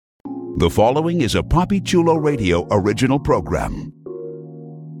The following is a Papi Chulo Radio original program.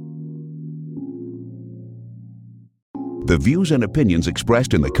 The views and opinions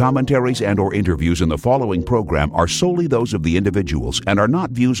expressed in the commentaries and/or interviews in the following program are solely those of the individuals and are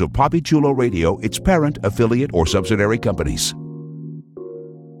not views of Papi Chulo Radio, its parent, affiliate, or subsidiary companies.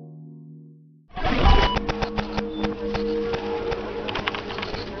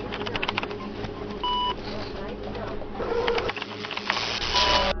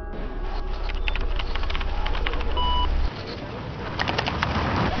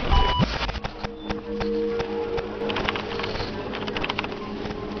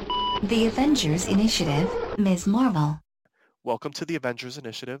 The Avengers Initiative, Ms. Marvel. Welcome to the Avengers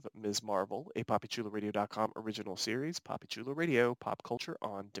Initiative, Ms. Marvel, a PapiChuloRadio.com original series, Papi Chulo Radio, pop culture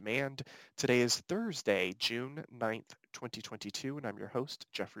on demand. Today is Thursday, June 9th, 2022, and I'm your host,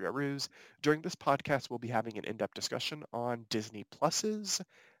 Jeffrey Aruz. During this podcast, we'll be having an in-depth discussion on Disney Plus's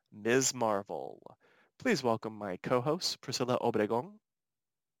Ms. Marvel. Please welcome my co-hosts, Priscilla Obregon.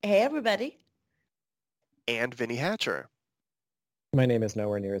 Hey, everybody. And Vinny Hatcher. My name is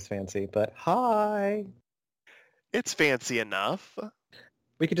nowhere near as fancy, but hi. It's fancy enough.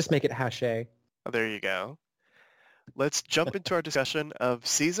 We could just make it Hache. Oh, there you go. Let's jump into our discussion of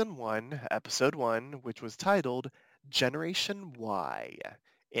Season 1, Episode 1, which was titled Generation Y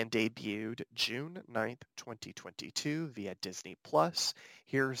and debuted June 9th, 2022 via Disney+.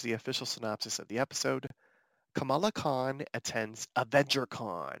 Here's the official synopsis of the episode. Kamala Khan attends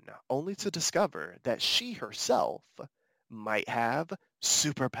AvengerCon, only to discover that she herself might have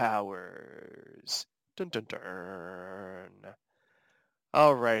superpowers. Dun dun dun.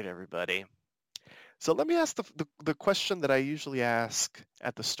 All right, everybody. So let me ask the question that I usually ask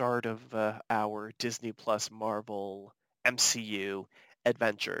at the start of our Disney Plus Marvel MCU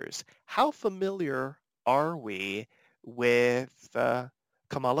adventures. How familiar are we with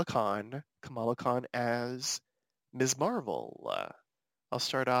Kamala Khan as Ms. Marvel? I'll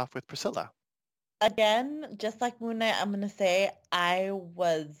start off with Priscilla. Again, just like Moon Knight, I'm going to say I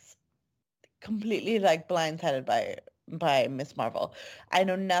was completely blindsided by Miss Marvel. I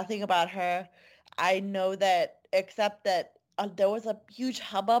know nothing about her. I know that except that there was a huge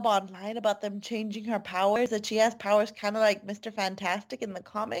hubbub online about them changing her powers, that she has powers kind of like Mr. Fantastic in the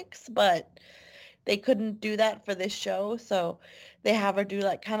comics, but they couldn't do that for this show, so they have her do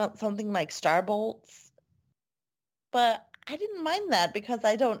kind of something like Starbolts. But I didn't mind that because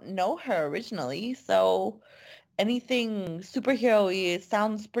I don't know her originally, so anything superhero-y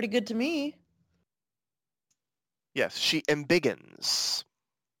sounds pretty good to me. Yes, she embiggens.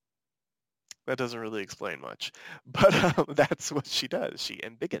 That doesn't really explain much, but that's what she does. She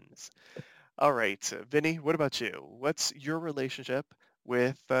embiggens. All right, Vinny, what about you? What's your relationship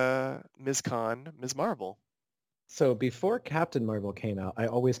with Ms. Marvel? So before Captain Marvel came out, I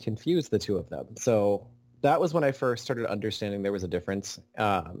always confused the two of them. So that was when I first started understanding there was a difference,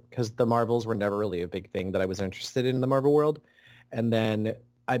 because the Marvels were never really a big thing that I was interested in the Marvel world. And then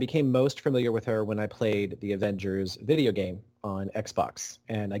I became most familiar with her when I played the Avengers video game on Xbox,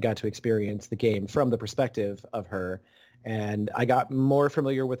 and I got to experience the game from the perspective of her. And I got more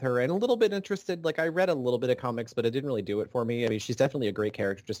familiar with her and a little bit interested. I read a little bit of comics, but it didn't really do it for me. I mean, she's definitely a great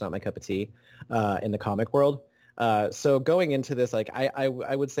character, just not my cup of tea in the comic world. So going into this, I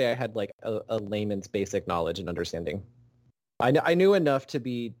would say I had a layman's basic knowledge and understanding. I knew enough to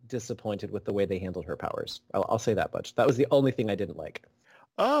be disappointed with the way they handled her powers. I'll say that much. That was the only thing I didn't like.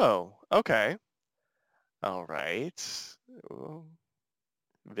 Oh, okay. All right. Well,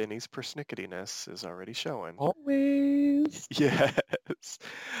 Vinny's persnicketyness is already showing. Always. Yes.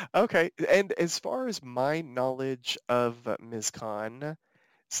 Okay. And as far as my knowledge of Ms. Khan,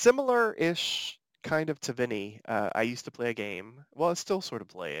 similar-ish kind of to Vinny. I used to play a game. Well, I still sort of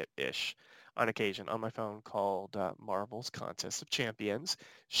play it-ish on occasion on my phone called Marvel's Contest of Champions.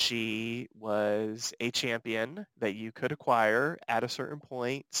 She was a champion that you could acquire at a certain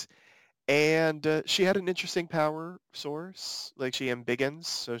point. And she had an interesting power source. She embiggens,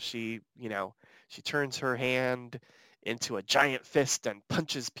 so she turns her hand into a giant fist and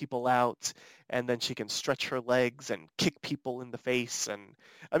punches people out, and then she can stretch her legs and kick people in the face. And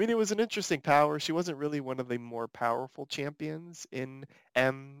I mean, it was an interesting power. She wasn't really one of the more powerful champions in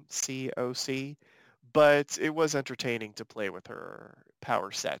MCOC, but it was entertaining to play with her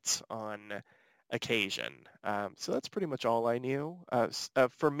power sets on occasion. So that's pretty much all I knew.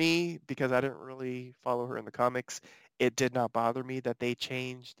 For me, because I didn't really follow her in the comics, it did not bother me that they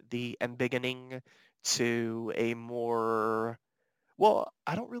changed the embiggening to a more, well,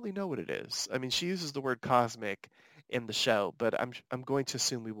 I don't really know what it is. I mean, she uses the word cosmic in the show, but I'm going to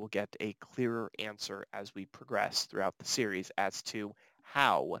assume we will get a clearer answer as we progress throughout the series as to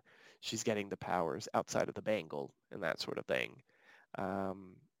how she's getting the powers outside of the bangle and that sort of thing.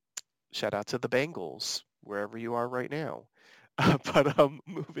 Um, Shout out to the Bengals, wherever you are right now. But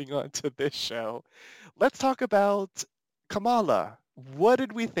moving on to this show, let's talk about Kamala. What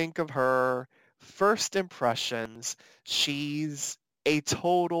did we think of her? First impressions. She's a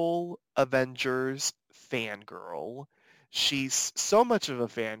total Avengers fangirl. She's so much of a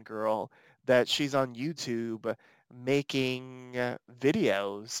fangirl that she's on YouTube making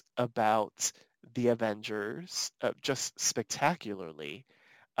videos about the Avengers just spectacularly.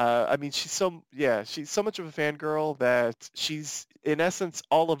 I mean, she's so much of a fangirl that she's, in essence,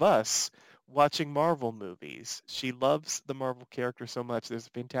 all of us watching Marvel movies. She loves the Marvel character so much. There's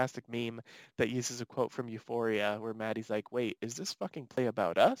a fantastic meme that uses a quote from Euphoria where Maddie's like, wait, is this fucking play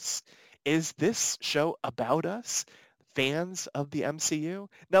about us? Is this show about us? Fans of the MCU?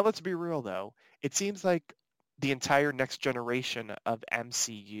 Now, let's be real, though. It seems like the entire next generation of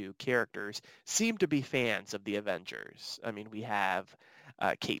MCU characters seem to be fans of the Avengers. I mean, we have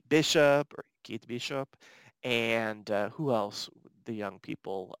Kate Bishop, and who else? The young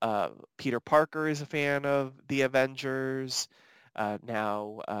people. Peter Parker is a fan of the Avengers.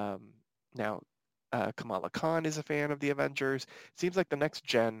 Now Kamala Khan is a fan of the Avengers. Seems like the next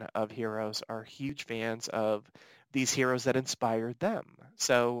gen of heroes are huge fans of these heroes that inspired them.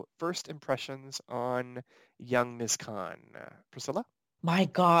 So first impressions on young Ms. Khan. Priscilla? My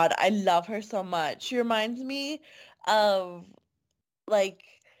God, I love her so much. She reminds me of like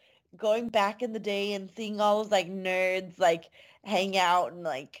going back in the day and seeing all those like nerds like hang out and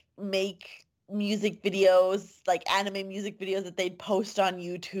like make music videos, like anime music videos that they'd post on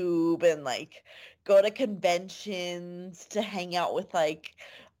YouTube and like go to conventions to hang out with like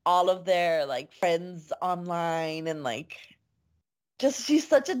all of their like friends online and like just she's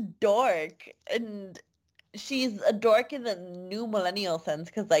such a dork and she's a dork in the new millennial sense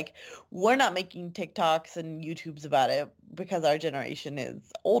because like we're not making TikToks and YouTubes about it because our generation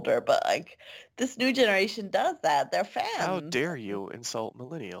is older, but like this new generation does that. They're How fans. dare you insult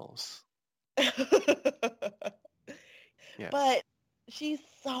millennials? Yeah. But she's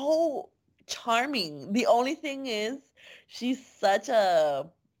so charming. The only thing is she's such a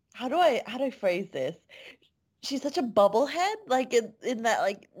how do I phrase this? She's such a bubblehead, like in that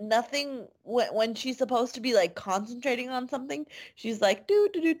like nothing when she's supposed to be like concentrating on something, she's like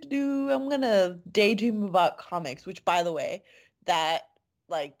do I'm gonna daydream about comics, which by the way, that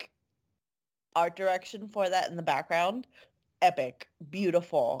like art direction for that in the background, epic,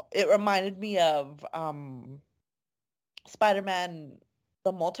 beautiful. It reminded me of Spider-Man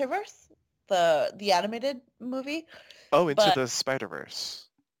the Multiverse, the animated movie. Oh, Into But the Spider-Verse.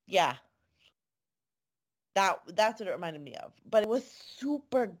 yeah, that's what it reminded me of. But it was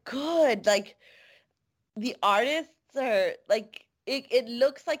super good. Like the artists are like it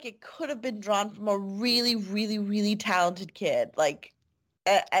looks like it could have been drawn from a really, really, really talented kid. Like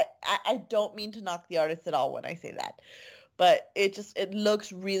I don't mean to knock the artist at all when I say that. But it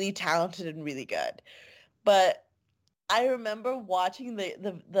looks really talented and really good. But I remember watching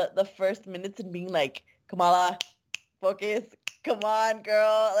the first minutes and being like, Kamala, focus. Come on,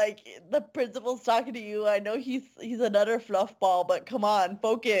 girl. Like the principal's talking to you. I know he's another fluff ball, but come on,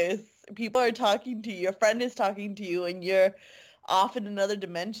 focus. People are talking to you. Your friend is talking to you, and you're off in another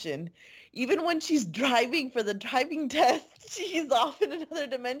dimension. Even when she's driving for the driving test, she's off in another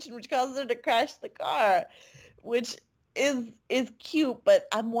dimension, which causes her to crash the car, which is cute. But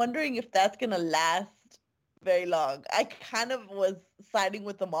I'm wondering if that's gonna last very long. I kind of was siding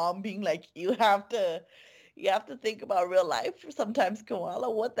with the mom, being like, you have to think about real life sometimes, Koala.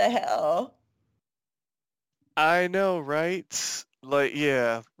 What the hell? I know, right? Like,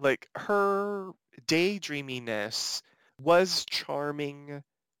 yeah, like her daydreaminess was charming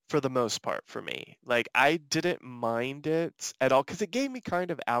for the most part for me. Like, I didn't mind it at all because it gave me kind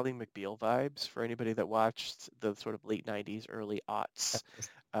of Ally McBeal vibes for anybody that watched the sort of late 90s, early aughts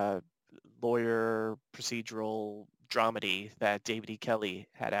uh, lawyer procedural dramedy that David E. Kelly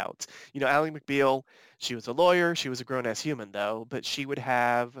had out. You know, Ally McBeal, she was a lawyer. She was a grown-ass human, though, but she would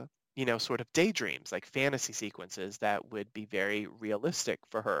have, you know, sort of daydreams, like fantasy sequences that would be very realistic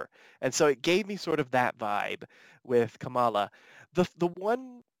for her. And so it gave me sort of that vibe with Kamala. The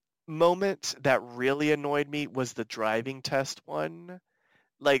one moment that really annoyed me was the driving test one.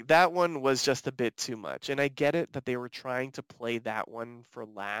 Like that one was just a bit too much. And I get it that they were trying to play that one for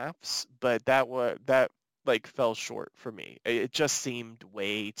laughs, but that like fell short for me. It just seemed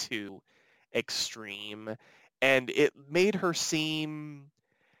way too extreme and it made her seem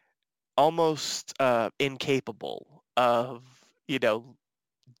almost incapable of, you know,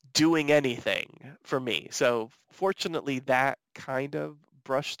 doing anything for me. So fortunately that kind of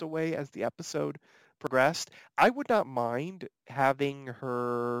brushed away as the episode progressed. I would not mind having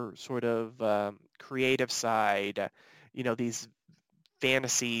her sort of creative side, these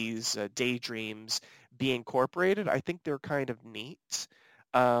fantasies, daydreams be incorporated. I think they're kind of neat,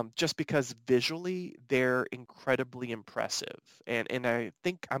 just because visually they're incredibly impressive. And I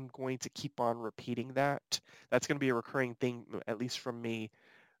think I'm going to keep on repeating that. That's going to be a recurring thing, at least from me,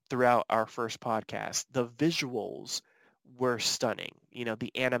 throughout our first podcast. The visuals were stunning.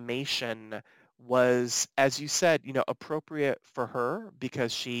 The animation was, as you said, appropriate for her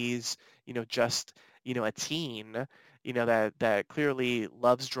because she's, just, a teen, that clearly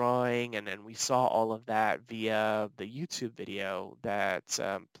loves drawing. And then we saw all of that via the YouTube video that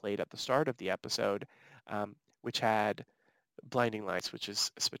played at the start of the episode, which had Blinding Lights, which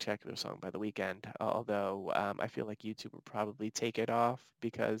is a spectacular song by The Weeknd, although I feel like YouTube would probably take it off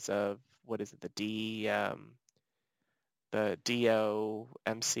because of, what is it, the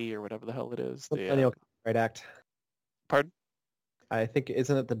DOMC or whatever the hell it is. The Millennium Copyright Act. Pardon? I think,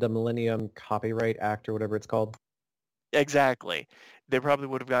 isn't it the Millennium Copyright Act or whatever it's called? Exactly. They probably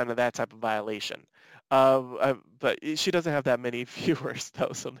would have gotten to that type of violation. But she doesn't have that many viewers,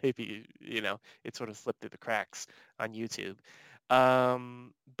 though, so maybe, it sort of slipped through the cracks on YouTube.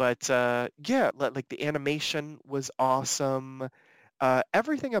 Yeah, like the animation was awesome.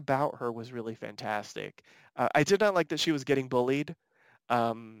 Everything about her was really fantastic. I did not like that she was getting bullied.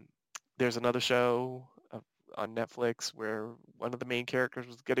 There's another show on Netflix where one of the main characters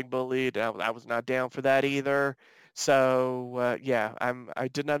was getting bullied. I was not down for that either. So yeah, I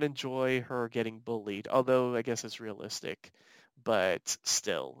did not enjoy her getting bullied, although I guess it's realistic. But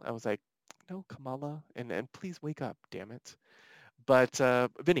still, I was like, no, Kamala, and please wake up, damn it. But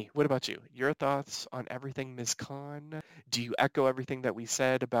Vinny, what about you? Your thoughts on everything Ms. Khan? Do you echo everything that we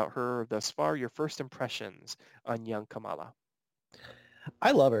said about her thus far? Your first impressions on young Kamala?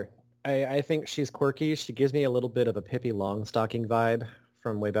 I love her. I think she's quirky. She gives me a little bit of a Pippi Longstocking vibe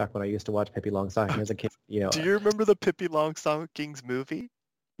from way back when I used to watch Pippi Longstocking as a kid. Do you remember the Pippi Longstockings movie?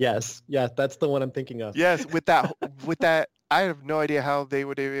 Yes, that's the one I'm thinking of. Yes, with that, I have no idea how they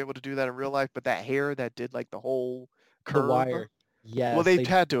would be able to do that in real life, but that hair that did like the whole curve. The wire. Yes. Well, they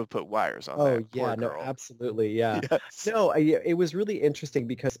had to have put wires on that. Oh, yeah, Poor no, girl. absolutely, yeah. Yes. No, it was really interesting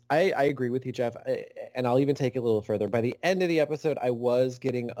because I agree with you, Jeff, and I'll even take it a little further. By the end of the episode, I was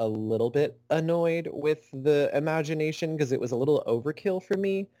getting a little bit annoyed with the imagination because it was a little overkill for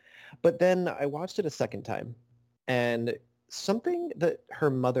me. But then I watched it a second time, and something that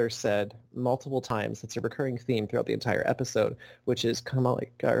her mother said multiple times, it's a recurring theme throughout the entire episode, which is, Kamala,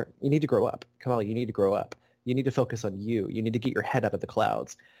 you need to grow up. Kamala, you need to grow up. You need to focus on you. You need to get your head up at the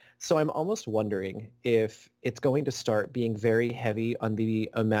clouds. So I'm almost wondering if it's going to start being very heavy on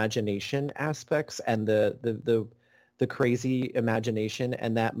the imagination aspects and the crazy imagination,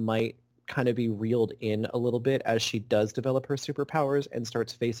 and that might kind of be reeled in a little bit as she does develop her superpowers and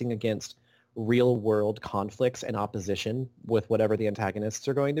starts facing against real world conflicts and opposition with whatever the antagonists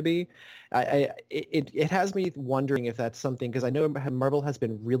are going to be. It has me wondering if that's something, because I know Marvel has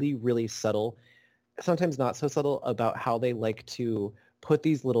been really, really subtle, sometimes not so subtle, about how they like to put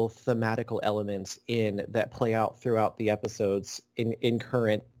these little thematical elements in that play out throughout the episodes in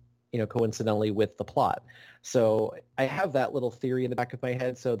current, coincidentally with the plot. So I have that little theory in the back of my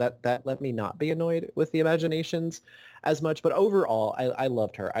head, so that let me not be annoyed with the imaginations as much. But overall, I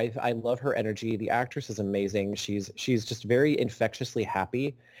loved her. I love her energy. The actress is amazing. She's just very infectiously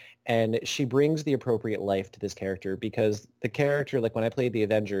happy, and she brings the appropriate life to this character, because the character, like when I played the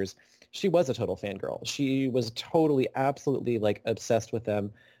Avengers, she was a total fangirl. She was totally, absolutely like obsessed with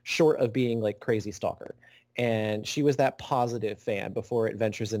them, short of being like crazy stalker. And she was that positive fan before it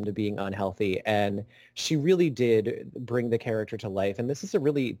ventures into being unhealthy. And she really did bring the character to life. And this is a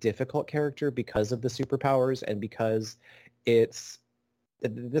really difficult character because of the superpowers and because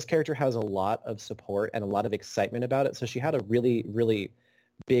this character has a lot of support and a lot of excitement about it. So she had a really, really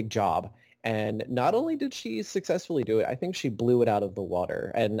big job. And not only did she successfully do it, I think she blew it out of the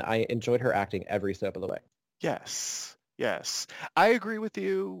water. And I enjoyed her acting every step of the way. Yes. I agree with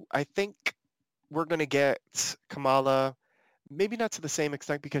you. I think we're going to get Kamala, maybe not to the same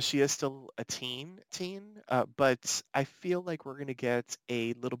extent because she is still a teen, but I feel like we're going to get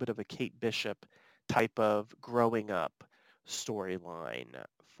a little bit of a Kate Bishop type of growing up storyline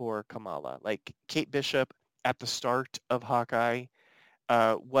for Kamala. Like Kate Bishop at the start of Hawkeye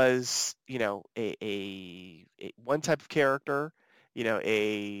was, a one type of character,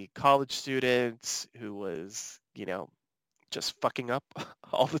 a college student who was, just fucking up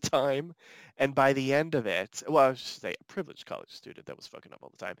all the time. And by the end of it, well, I should say a privileged college student that was fucking up all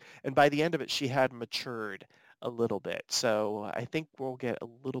the time. And by the end of it, she had matured a little bit. So I think we'll get a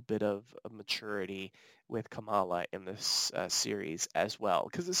little bit of maturity with Kamala in this series as well,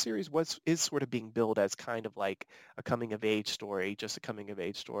 because the series is sort of being billed as kind of like a coming of age story, just a coming of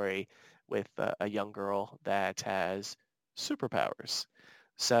age story with a young girl that has superpowers.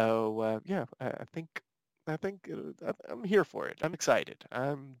 So yeah, I'm here for it. I'm excited.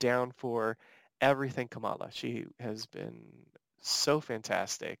 I'm down for everything Kamala. She has been so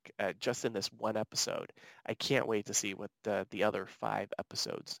fantastic just in this one episode. I can't wait to see what the other 5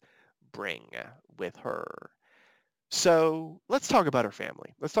 episodes bring with her. So let's talk about her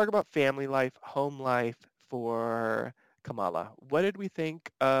family. Let's talk about family life, home life for Kamala. What did we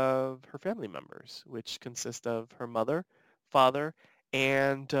think of her family members, which consist of her mother, father,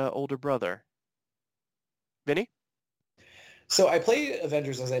 and older brother? Vinny? So I play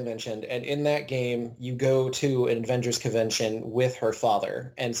Avengers, as I mentioned, and in that game, you go to an Avengers convention with her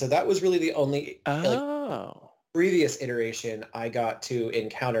father. And so that was really the only Oh. previous iteration I got to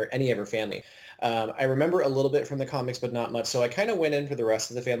encounter any of her family. I remember a little bit from the comics, but not much. So I kind of went in for the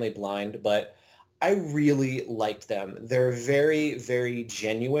rest of the family blind, but I really liked them. They're very, very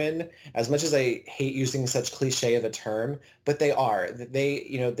genuine. As much as I hate using such cliche of a term, but they are.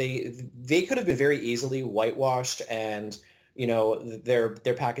 They could have been very easily whitewashed and their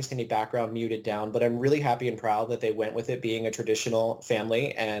Pakistani background muted down, but I'm really happy and proud that they went with it being a traditional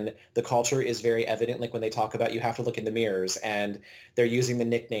family, and the culture is very evident. Like when they talk about you have to look in the mirrors, and they're using the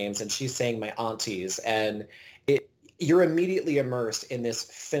nicknames, and she's saying my aunties, and you're immediately immersed in this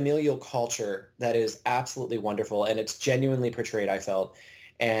familial culture that is absolutely wonderful, and it's genuinely portrayed, I felt.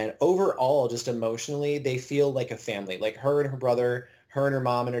 And overall, just emotionally, they feel like a family. Like her and her brother, her and her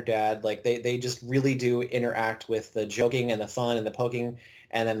mom and her dad, like they just really do interact with the joking and the fun and the poking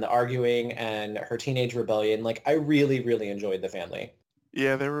and then the arguing and her teenage rebellion. Like I really, really enjoyed the family.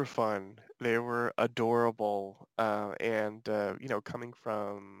 Yeah, they were fun. They were adorable. Coming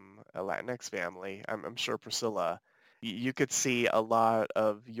from a Latinx family, I'm sure Priscilla, you could see a lot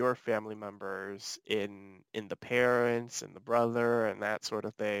of your family members in the parents and the brother and that sort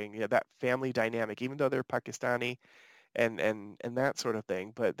of thing. Yeah, that family dynamic, even though they're Pakistani and that sort of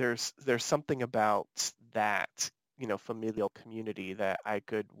thing. But there's something about that, familial community that I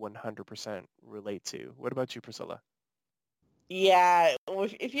could 100% relate to. What about you, Priscilla? Yeah,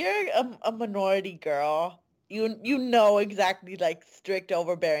 if you're a minority girl, you know exactly like strict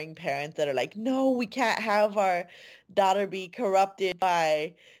overbearing parents that are like, no, we can't have our daughter be corrupted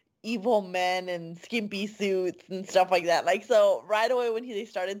by evil men and skimpy suits and stuff like that. Like so right away when they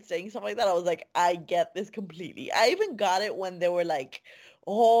started saying stuff like that, I was like, I get this completely. I even got it when they were like,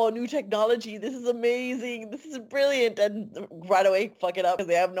 oh, new technology, this is amazing, this is brilliant, and right away fuck it up because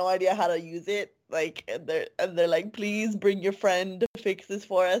they have no idea how to use it. Like, and they're like, please bring your friend to fix this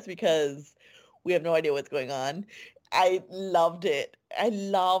for us because we have no idea what's going on. I loved it. I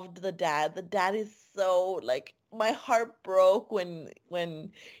loved the dad. The dad is so like my heart broke when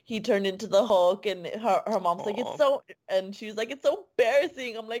he turned into the Hulk and her mom's like it's Aw. so and she's like it's so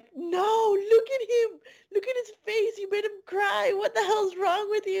embarrassing. I'm like no, look at him, look at his face. You made him cry. What the hell's wrong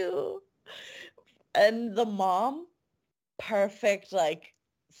with you? And the mom, perfect, like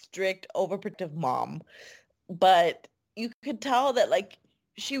strict, overprotective mom. But you could tell that like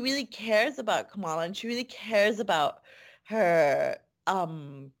she really cares about Kamala and she really cares about her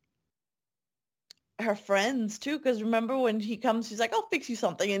um her friends too. Because remember when he comes, she's like, "I'll fix you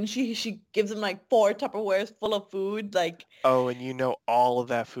something," and she gives him like 4 Tupperwares full of food. Like Oh, and all of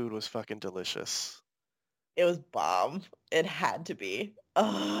that food was fucking delicious. it was bomb. It had to be.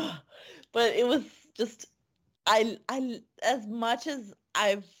 Ugh. But it was just I as much as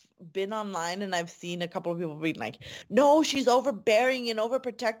I've been online and I've seen a couple of people being like, no, she's overbearing and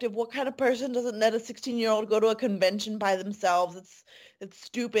overprotective. What kind of person doesn't let a 16-year-old go to a convention by themselves? It's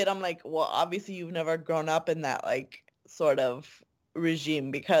stupid. I'm like, well, obviously you've never grown up in that like sort of regime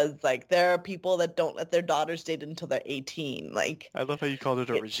because like there are people that don't let their daughters date until they're 18. Like I love how you called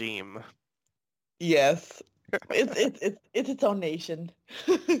it a it, regime. yes. It's its own nation.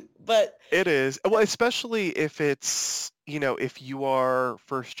 But It is. Well, especially if you are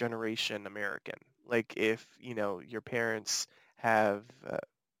first generation American. Like if, your parents have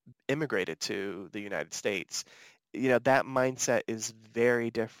immigrated to the United States, that mindset is very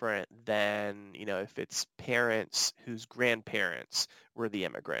different than, if it's parents whose grandparents were the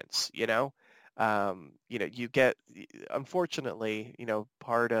immigrants. You get, unfortunately,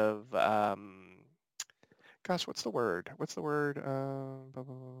 part of, gosh, what's the word? What's the word? Blah, blah,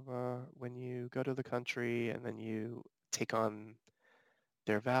 blah, blah, when you go to the country and then you take on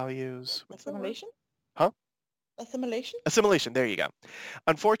their values. What's that word? assimilation? Huh? Assimilation? Assimilation, there you go.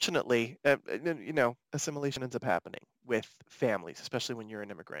 Unfortunately, assimilation ends up happening with families, especially when you're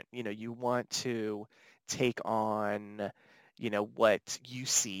an immigrant. You want to take on, what you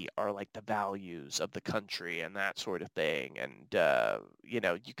see are like the values of the country and that sort of thing. And,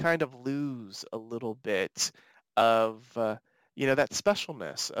 you kind of lose a little bit of, that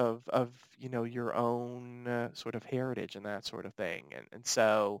specialness of your own sort of heritage and that sort of thing. And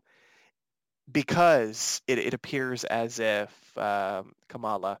so, because it appears as if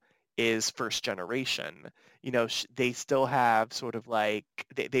Kamala is first generation, they still have sort of like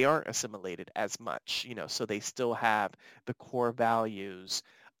they aren't assimilated as much, so they still have the core values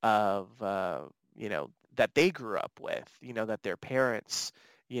of that they grew up with, that their parents,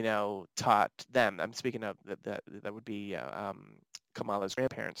 taught them. I'm speaking of that would be Kamala's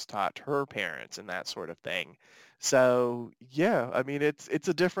grandparents taught her parents and that sort of thing. So yeah, I mean it's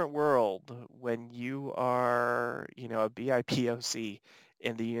a different world when you are, a BIPOC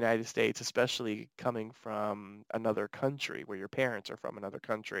in the United States, especially coming from another country where your parents are from another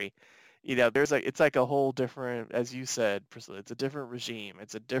country. It's like a whole different, as you said, Priscilla, it's a different regime.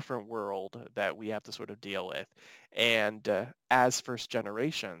 It's a different world that we have to sort of deal with. And as first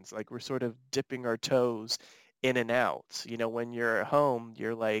generations, like we're sort of dipping our toes in and out. When you're at home,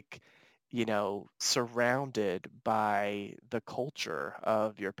 you're like, surrounded by the culture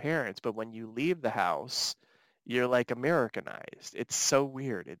of your parents. But when you leave the house, you're like Americanized. It's so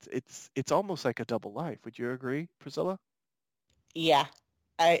weird. It's almost like a double life. Would you agree, Priscilla? Yeah.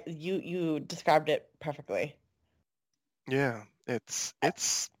 You described it perfectly. Yeah, it's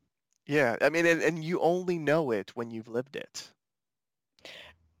yeah. I mean, and you only know it when you've lived it.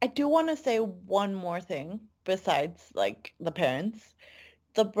 I do want to say one more thing besides like the parents.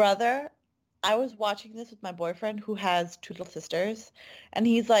 The brother, I was watching this with my boyfriend who has two little sisters, and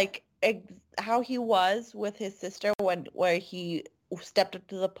he's like how he was with his sister where he stepped up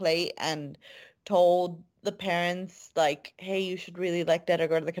to the plate and told the parents like, hey, you should really like let her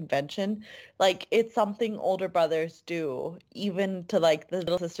go to the convention. Like it's something older brothers do, even to like the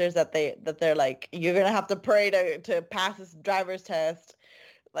little sisters that they're like, you're gonna have to pray to pass this driver's test.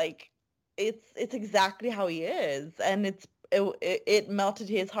 Like it's exactly how he is, and it melted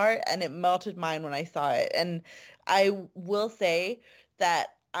his heart and it melted mine when I saw it. And I will say that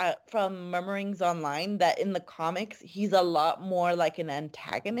from murmurings online that in the comics he's a lot more like an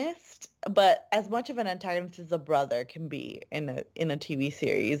antagonist, but as much of an antagonist as a brother can be in a TV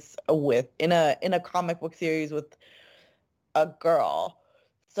series with in a comic book series with a girl.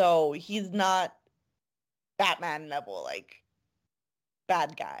 So he's not Batman level like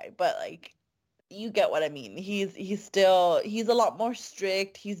bad guy, but like you get what I mean. He's a lot more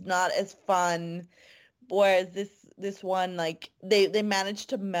strict. He's not as fun. Whereas this one, like they managed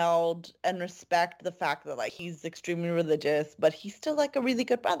to meld and respect the fact that like he's extremely religious, but he's still like a really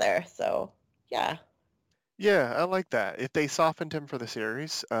good brother. So yeah. Yeah, I like that. If they softened him for the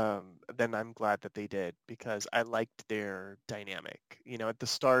series, then I'm glad that they did because I liked their dynamic. At the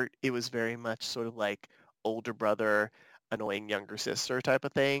start, it was very much sort of like older brother, annoying younger sister type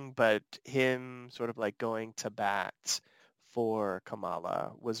of thing, but him sort of like going to bat for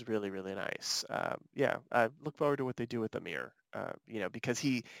Kamala was really, really nice. Yeah, I look forward to what they do with Amir, because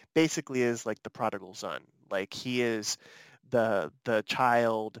he basically is like the prodigal son. Like he is the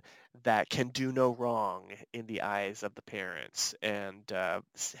child that can do no wrong in the eyes of the parents, and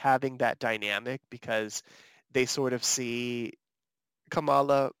having that dynamic because they sort of see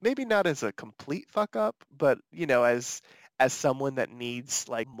Kamala maybe not as a complete fuck up, but as someone that needs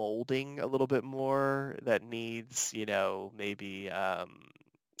like molding a little bit more, that needs maybe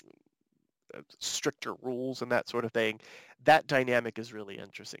stricter rules and that sort of thing. That dynamic is really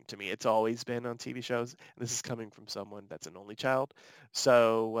interesting to me. It's always been on TV shows. And this is coming from someone that's an only child.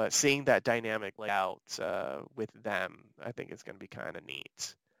 So seeing that dynamic play out with them, I think is going to be kind of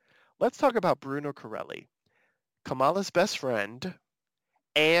neat. Let's talk about Bruno Corelli, Kamala's best friend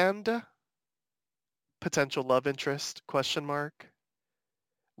and potential love interest, question mark.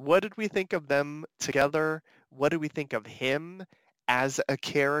 What did we think of them together? What do we think of him as a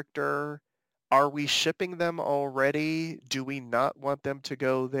character? Are we shipping them already? Do we not want them to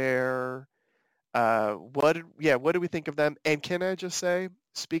go there? What do we think of them? And can I just say,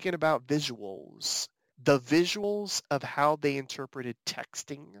 speaking about visuals, the visuals of how they interpreted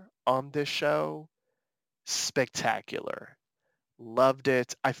texting on this show, spectacular. Loved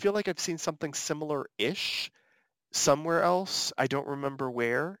it. I feel like I've seen something similar-ish somewhere else. I don't remember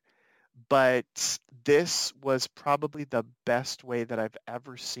where, but this was probably the best way that I've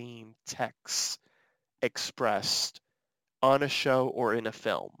ever seen text expressed on a show or in a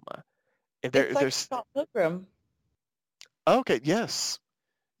film. It's like There's Scott Pilgrim. Okay, yes,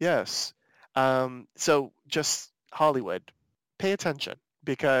 yes. So just Hollywood, pay attention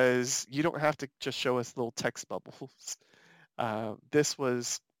because you don't have to just show us little text bubbles. This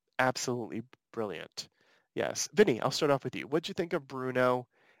was absolutely brilliant. Yes. Vinny, I'll start off with you. What'd you think of Bruno,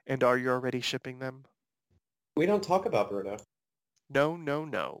 and are you already shipping them? We don't talk about Bruno. No, no,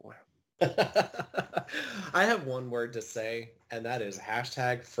 no. I have one word to say, and that is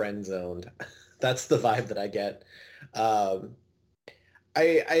hashtag friend zoned. That's the vibe that I get. Um,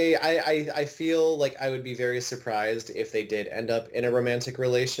 I feel like I would be very surprised if they did end up in a romantic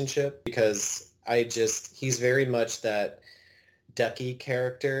relationship because he's very much that Ducky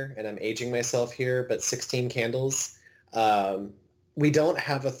character, and I'm aging myself here, but 16 Candles. Um, we don't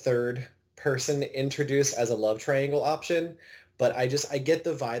have a third person introduced as a love triangle option, but I get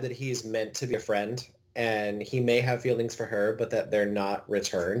the vibe that he's meant to be a friend and he may have feelings for her, but that they're not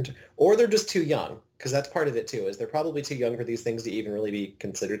returned, or they're just too young, because that's part of it too, is they're probably too young for these things to even really be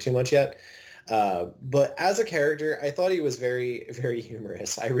considered too much yet. But as a character, I thought he was very, very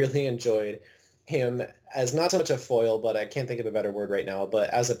humorous. I really enjoyed him as not so much a foil, but I can't think of a better word right now, but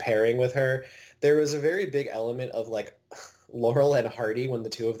as a pairing with her, there was a very big element of like Laurel and Hardy when the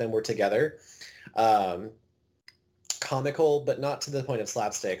two of them were together. Um, Comical, but not to the point of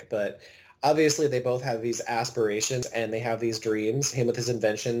slapstick, but obviously they both have these aspirations and they have these dreams, him with his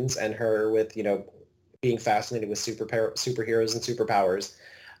inventions and her with, being fascinated with superheroes and superpowers.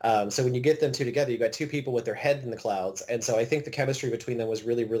 So when you get them two together, you got two people with their head in the clouds. And so I think the chemistry between them was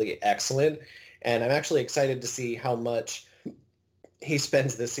really, really excellent. And I'm actually excited to see how much he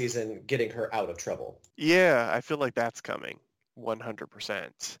spends this season getting her out of trouble. Yeah, I feel like that's coming.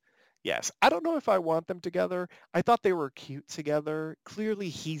 100%. Yes. I don't know if I want them together. I thought they were cute together. Clearly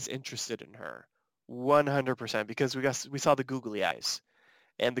he's interested in her. 100% because we saw the googly eyes.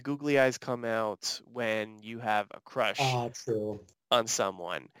 And the googly eyes come out when you have a crush Ah, true. on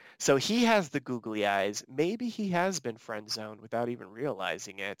someone. So he has the googly eyes. Maybe he has been friend zoned without even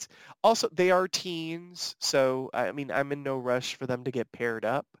realizing it. Also, they are teens, so I mean, I'm in no rush for them to get paired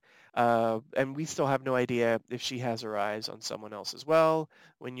up. And we still have no idea if she has her eyes on someone else as well.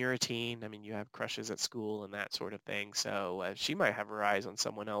 When you're a teen, I mean, you have crushes at school and that sort of thing. So she might have her eyes on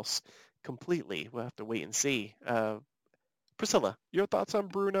someone else completely. We'll have to wait and see. Priscilla, your thoughts on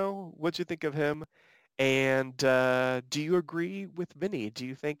Bruno? What'd you think of him? And do you agree with Vinny? Do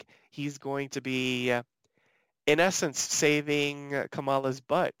you think he's going to be, in essence, saving Kamala's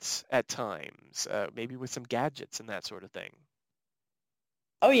butt at times, maybe with some gadgets and that sort of thing?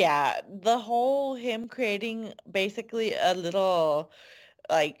 Oh yeah, the whole him creating basically a little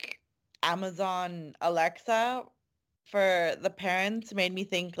like Amazon Alexa for the parents made me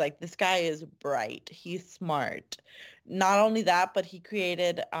think like this guy is bright. He's smart. Not only that, but he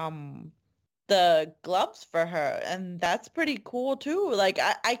created the gloves for her and that's pretty cool too. Like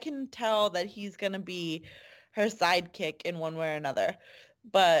I can tell that he's gonna be her sidekick in one way or another.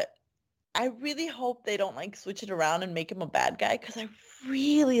 But I really hope they don't like switch it around and make him a bad guy because I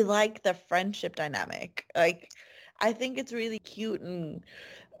really like the friendship dynamic. Like I think it's really cute and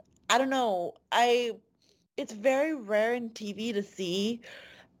I don't know. It's very rare in TV to see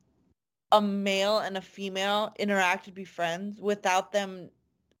a male and a female interact to be friends without them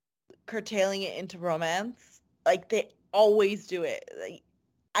curtailing it into romance. Like they always do it. Like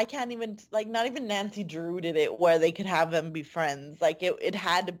I can't even like not even Nancy Drew did it where they could have them be friends. Like it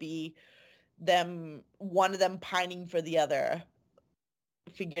had to be them one of them pining for the other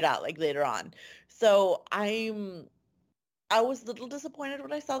figured out like later on. So I was a little disappointed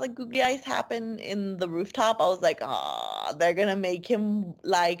when I saw the googly eyes happen in the rooftop. I was like, ah, they're gonna make him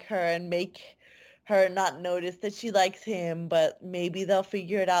like her and make her not notice that she likes him, but maybe they'll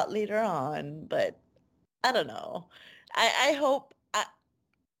figure it out later on. But I don't know. I hope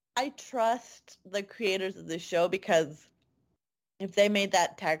I trust the creators of the show because if they made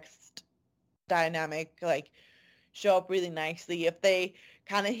that text dynamic like show up really nicely, if they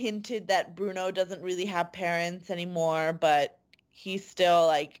kind of hinted that Bruno doesn't really have parents anymore, but he's still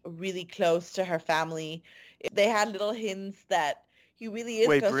like really close to her family. If they had little hints that he really is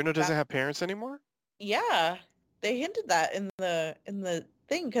Wait, close to Bruno her doesn't family. have parents anymore? Yeah, they hinted that in the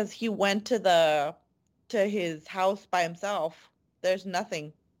thing because he went to his house by himself. There's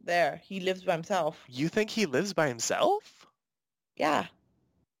nothing there. He lives by himself. You think he lives by himself? Yeah.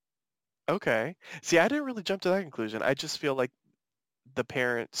 Okay. See, I didn't really jump to that conclusion. I just feel like the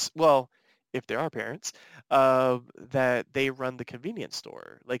parents, well, if there are parents, that they run the convenience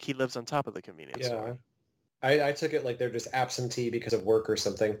store. Like he lives on top of the convenience store. Yeah. I took it like they're just absentee because of work or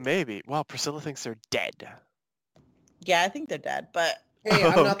something. Maybe. Well, Priscilla thinks they're dead. Yeah, I think they're dead, but Hey,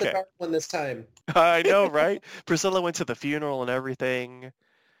 I'm not the Okay. dark one this time. I know, right? Priscilla went to the funeral and everything.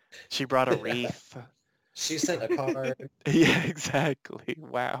 She brought a wreath. She sent a card. Yeah, exactly.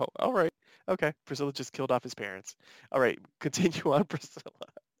 Wow. All right. Okay. Priscilla just killed off his parents. All right. Continue on, Priscilla.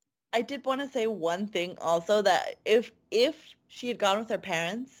 I did want to say one thing also, that if she had gone with her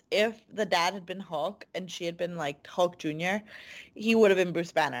parents, if the dad had been Hulk and she had been like Hulk Jr., he would have been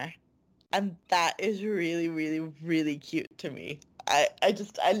Bruce Banner. And that is really, really, really cute to me. I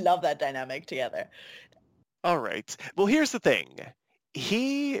love that dynamic together. All right. Well, here's the thing.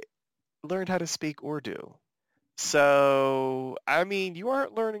 He learned how to speak Urdu. So, I mean, you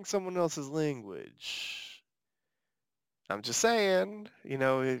aren't learning someone else's language. I'm just saying,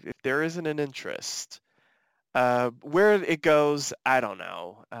 if there isn't an interest. Where it goes, I don't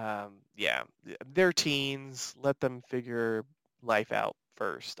know. Yeah, they're teens. Let them figure life out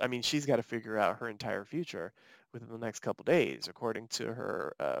first. I mean, she's got to figure out her entire future within the next couple days, according to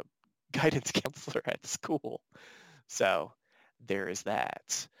her guidance counselor at school. So there is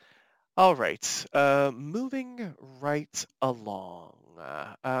that. All right, moving right along.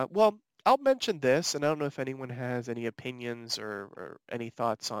 Well, I'll mention this, and I don't know if anyone has any opinions or any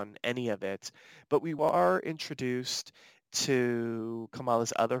thoughts on any of it, but we are introduced to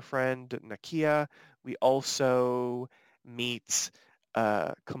Kamala's other friend, Nakia. We also meet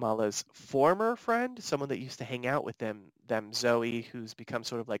Kamala's former friend, someone that used to hang out with them, Zoe, who's become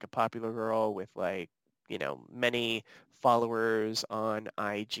sort of like a popular girl with like, many followers on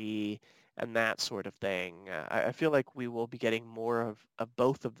IG and that sort of thing. I feel like we will be getting more of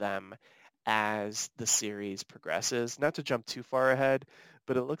both of them as the series progresses. Not to jump too far ahead,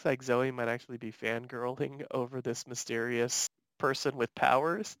 but it looks like Zoe might actually be fangirling over this mysterious person with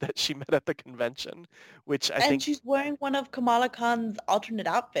powers that she met at the convention, which I And think, she's wearing one of Kamala Khan's alternate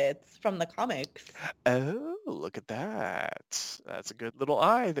outfits from the comics. oh, look at that. That's a good little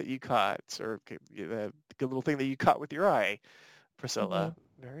eye that you caught, or a good little thing that you caught with your eye, Hmm. Priscilla.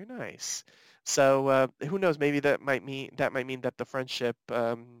 Very nice. So who knows? Maybe that might mean that the friendship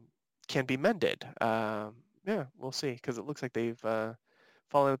can be mended. Yeah, we'll see. Because it looks like they've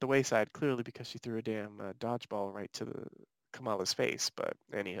fallen at the wayside, clearly because she threw a damn dodgeball right to the Kamala's face. But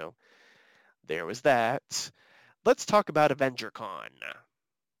anyhow, there was that. Let's talk about AvengerCon.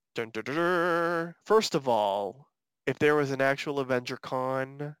 Dun, dun, dun, dun. First of all, if there was an actual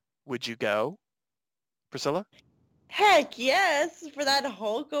AvengerCon, would you go, Priscilla? Heck yes, for that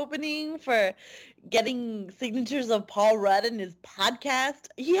Hulk opening, for getting signatures of Paul Rudd and his podcast.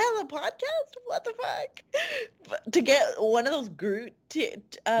 He has a podcast? What the fuck? To get one of those Groot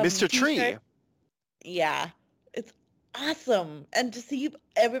Mr. Tree. t-shirts. Yeah, it's awesome. And to see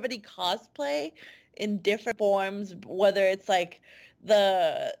everybody cosplay in different forms, whether it's like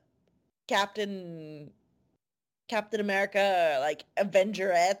the Captain Captain America, like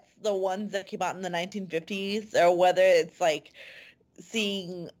Avengerettes, the ones that came out in the 1950s, or whether it's like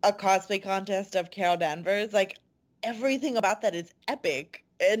seeing a cosplay contest of Carol Danvers, like everything about that is epic.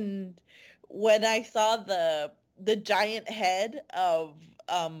 And when I saw the giant head of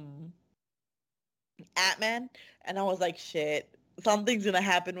Ant-Man, and I was like, shit, something's gonna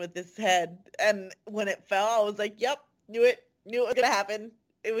happen with this head. And when it fell, I was like, yep, knew it was gonna happen.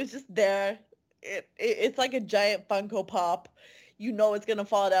 It was just there. It's like a giant Funko Pop. You know it's gonna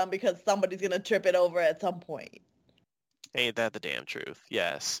fall down because somebody's gonna trip it over at some point. Ain't that the damn truth?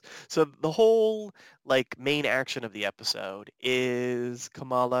 Yes. So the whole main action of the episode is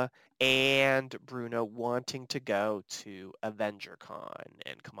Kamala and Bruno wanting to go to AvengerCon,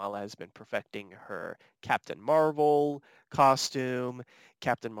 and Kamala has been perfecting her Captain Marvel costume.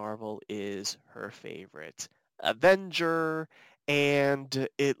 Captain Marvel is her favorite Avenger, and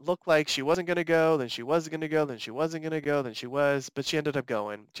it looked like she wasn't going to go, then she was going to go, then she wasn't going to go, then she was, but she ended up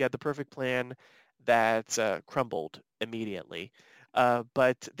going. She had the perfect plan that crumbled immediately.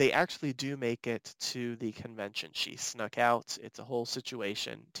 But they actually do make it to the convention. She snuck out. It's a whole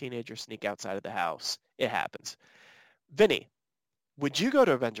situation. Teenagers sneak outside of the house. It happens. Vinny, would you go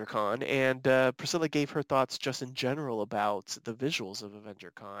to AvengerCon? And Priscilla gave her thoughts just in general about the visuals of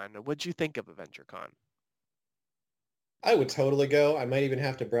AvengerCon. What'd you think of AvengerCon? I would totally go. I might even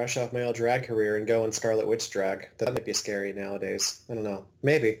have to brush off my old drag career and go in Scarlet Witch drag. That might be scary nowadays. I don't know.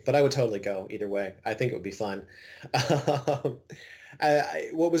 Maybe, but I would totally go either way. I think it would be fun. Um,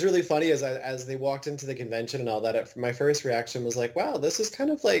 what was really funny is as they walked into the convention and all that, my first reaction was like, wow, this is kind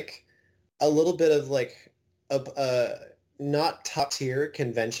of like a little bit of like a not top tier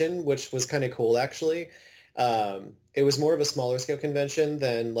convention, which was kind of cool actually. It was more of a smaller scale convention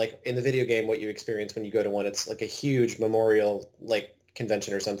than like in the video game what you experience when you go to one. It's like a huge memorial like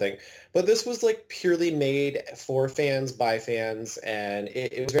convention or something. But this was like purely made for fans by fans, and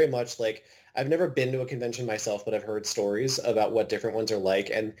it was very much like I've never been to a convention myself, but I've heard stories about what different ones are like,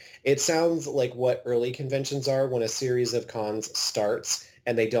 and it sounds like what early conventions are when a series of cons starts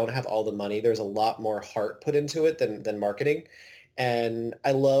and they don't have all the money. There's a lot more heart put into it than marketing. And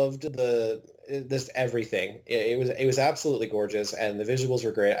I loved this everything. It was absolutely gorgeous, and the visuals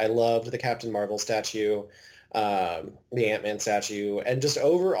were great. I loved the Captain Marvel statue, the Ant-Man statue, and just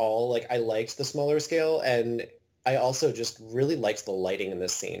overall, like I liked the smaller scale, and I also just really liked the lighting in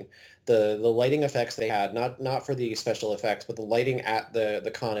this scene. The lighting effects they had, not for the special effects, but the lighting at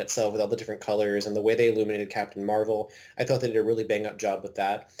the con itself with all the different colors and the way they illuminated Captain Marvel. I thought they did a really bang up job with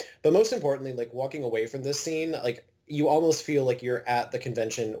that. But most importantly, like walking away from this scene, like you almost feel like you're at the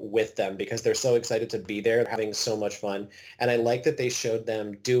convention with them because they're so excited to be there, having so much fun. And I like that they showed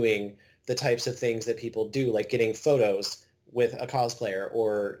them doing the types of things that people do, like getting photos with a cosplayer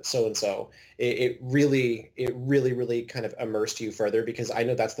or so and so. It really kind of immersed you further, because I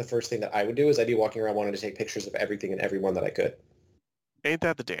know that's the first thing that I would do is I'd be walking around wanting to take pictures of everything and everyone that I could. Ain't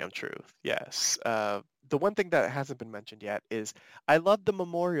that the damn truth? Yes. The one thing that hasn't been mentioned yet is I love the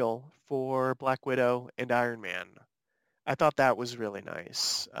memorial for Black Widow and Iron Man. I thought that was really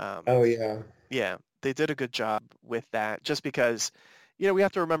nice. Oh yeah. Yeah, they did a good job with that. Just because, we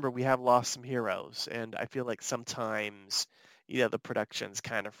have to remember we have lost some heroes, and I feel like sometimes, the productions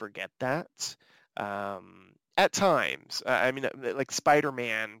kind of forget that. At times, I mean, like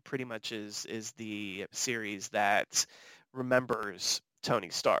Spider-Man pretty much is the series that remembers Tony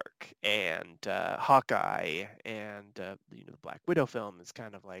Stark, and Hawkeye, and the Black Widow film is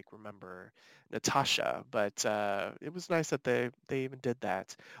kind of like remember Natasha. But it was nice that they even did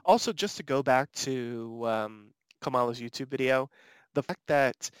that. Also, just to go back to Kamala's YouTube video, the fact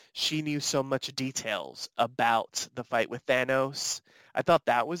that she knew so much details about the fight with Thanos, I thought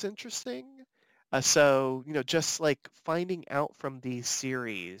that was interesting. So, just like finding out from these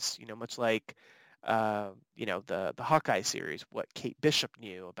series, much like, the Hawkeye series, what Kate Bishop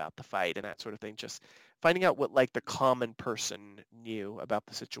knew about the fight and that sort of thing, just finding out what like the common person knew about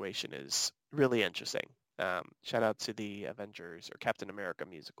the situation is really interesting. Shout out to the Avengers or Captain America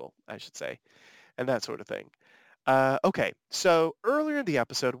musical, I should say, and that sort of thing. Okay, so earlier in the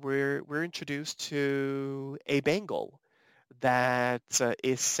episode, we're introduced to a bangle that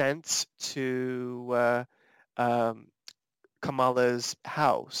is sent to um, Kamala's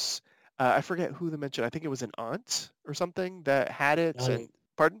house. I forget who they mentioned. I think it was an aunt or something that had it. And Nani.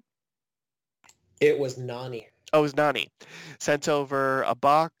 pardon? It was Nani. Oh, it was Nani. Sent over a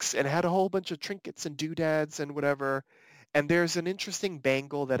box and had a whole bunch of trinkets and doodads and whatever. And there's an interesting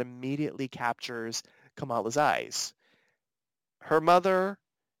bangle that immediately captures Kamala's eyes. Her mother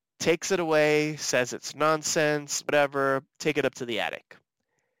takes it away, says it's nonsense, whatever, take it up to the attic.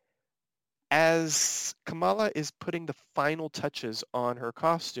 As Kamala is putting the final touches on her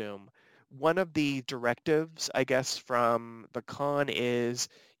costume, one of the directives, I guess, from the con is,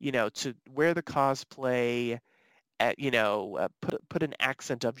 to wear the cosplay at, put an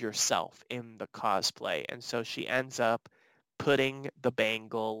accent of yourself in the cosplay. And so she ends up putting the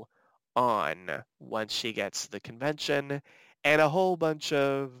bangle on once she gets to the convention, and a whole bunch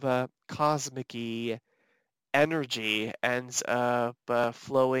of cosmic-y energy ends up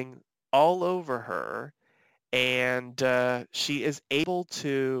flowing all over her, and she is able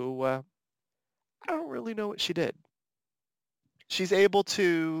to, I don't really know what she did. She's able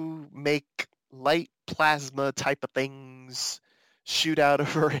to make light plasma type of things shoot out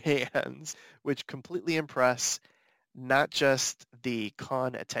of her hands, which completely impress not just the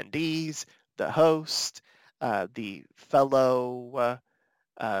con attendees, the host, the fellow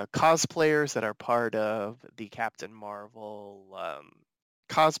cosplayers that are part of the Captain Marvel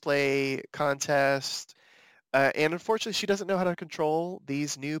cosplay contest. And unfortunately, she doesn't know how to control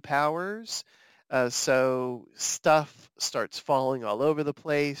these new powers. So stuff starts falling all over the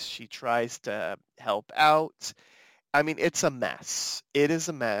place. She tries to help out. I mean, it's a mess. It is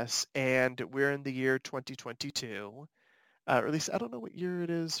a mess. And we're in the year 2022. Or at least I don't know what year it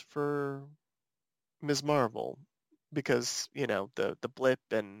is for Ms. Marvel, because the blip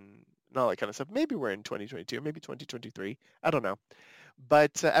and all that kind of stuff. Maybe we're in 2022, maybe 2023. I don't know,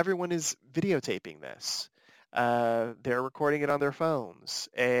 but everyone is videotaping this. They're recording it on their phones,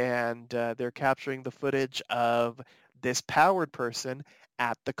 and they're capturing the footage of this powered person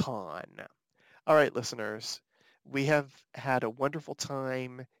at the con. All right, listeners, we have had a wonderful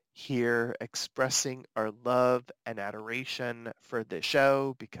time here expressing our love and adoration for this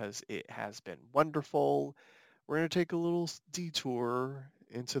show because it has been wonderful. We're going to take a little detour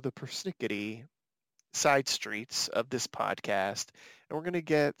into the persnickety side streets of this podcast, and we're going to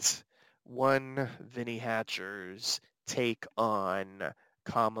get one Vinny Hatcher's take on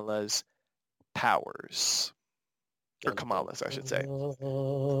Kamala's powers. Or Dun, dun, Kamala's, I should say.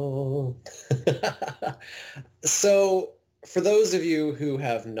 dun. So, for those of you who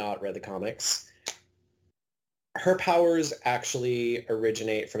have not read the comics, her powers actually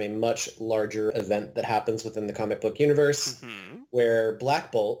originate from a much larger event that happens within the comic book universe, where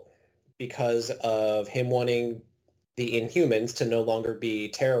Black Bolt, because of him wanting the Inhumans to no longer be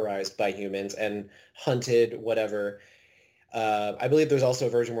terrorized by humans and hunted, whatever, I believe there's also a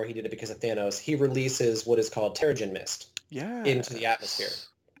version where he did it because of Thanos, he releases what is called Terrigen Mist into the atmosphere.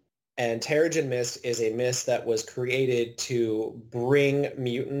 And Terrigen Mist is a mist that was created to bring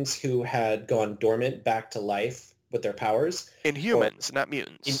mutants who had gone dormant back to life with their powers. Inhumans, not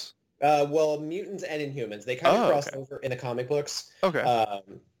mutants. Well, mutants and Inhumans. They kind of cross over in the comic books. Okay.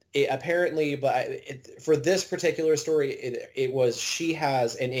 Apparently, for this particular story, it was she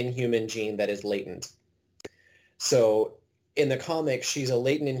has an Inhuman gene that is latent. So in the comics, she's a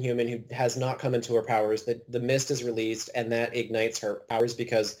latent Inhuman who has not come into her powers. The mist is released, and that ignites her powers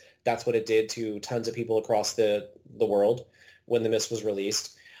because that's what it did to tons of people across the world when the mist was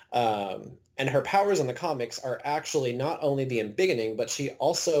released. And her powers in the comics are actually not only the embiggening, but she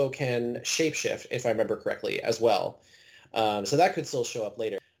also can shapeshift, if I remember correctly, as well. So that could still show up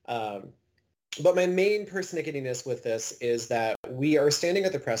later. But my main pernickettiness with this is that we are standing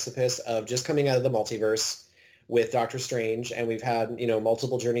at the precipice of just coming out of the multiverse with Doctor Strange, and we've had,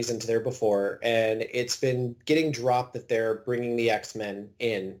 multiple journeys into there before, and it's been getting dropped that they're bringing the X-Men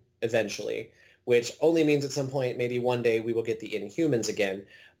in eventually, which only means at some point, maybe one day, we will get the Inhumans again.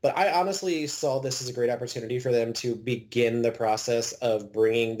 But I honestly saw this as a great opportunity for them to begin the process of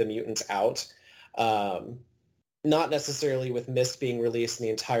bringing the mutants out. Not necessarily with Mist being released in the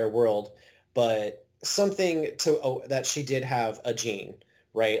entire world, but something that she did have a gene,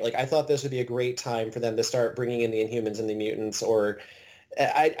 right? Like, I thought this would be a great time for them to start bringing in the Inhumans and the mutants, or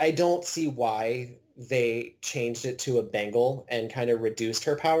I don't see why they changed it to a bangle and kind of reduced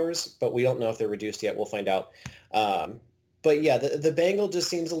her powers, but we don't know if they're reduced yet. We'll find out. But yeah, the bangle just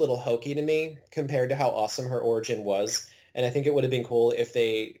seems a little hokey to me compared to how awesome her origin was. And I think it would have been cool if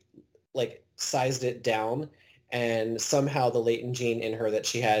they sized it down and somehow the latent gene in her that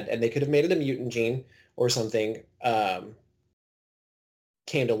she had, and they could have made it a mutant gene or something,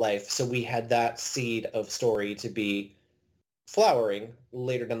 came to life. So we had that seed of story to be flowering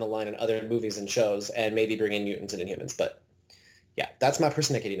later down the line in other movies and shows, and maybe bring in mutants and Inhumans. But yeah, that's my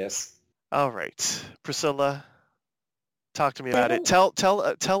pernickettiness. All right, Priscilla, talk to me about it.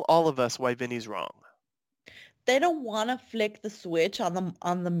 Tell all of us why Vinny's wrong. They don't want to flick the switch on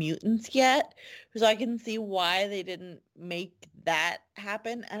the mutants yet, so I can see why they didn't make that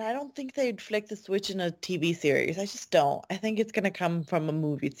happen. And I don't think they'd flick the switch in a TV series. I just don't. I think it's going to come from a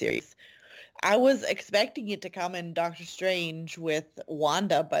movie series. I was expecting it to come in Doctor Strange with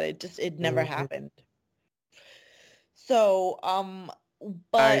Wanda, but it never happened. So,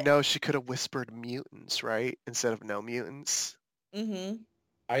 but I know she could have whispered mutants, right? Instead of no mutants.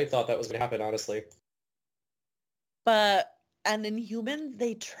 I thought that was going to happen, honestly. And in Humans,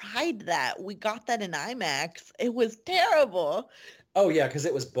 they tried that. We got that in IMAX. It was terrible. Oh, yeah, because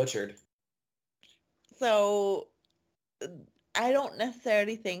it was butchered. So I don't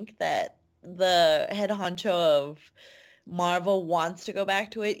necessarily think that the head honcho of Marvel wants to go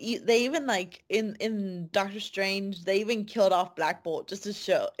back to it. They even, in Doctor Strange, they even killed off Black Bolt just to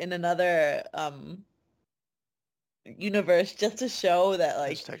show, in another universe, just to show that,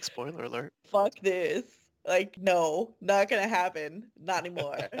 Hashtag spoiler alert. Fuck this. No, not gonna happen. Not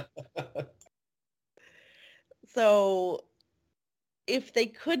anymore. So if they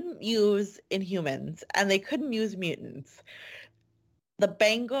couldn't use Inhumans and they couldn't use mutants, the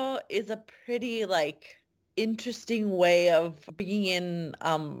bangle is a pretty interesting way of bringing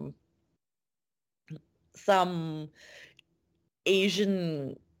in some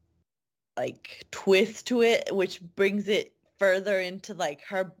Asian twist to it, which brings it further into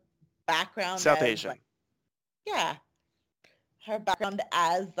her background. South Asian. Yeah. Her background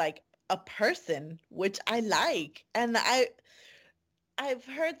as a person, which I like. And I've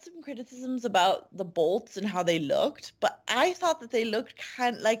heard some criticisms about the bolts and how they looked, but I thought that they looked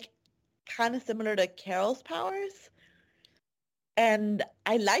kind of similar to Carol's powers. And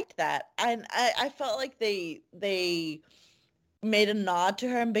I liked that. And I felt like they made a nod to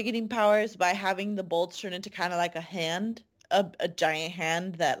her embiggening powers by having the bolts turn into kind of like a hand, a giant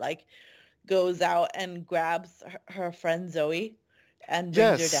hand that goes out and grabs her friend Zoe and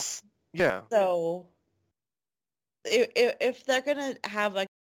brings her down. Yeah. So if they're gonna have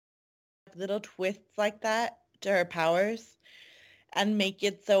little twists like that to her powers and make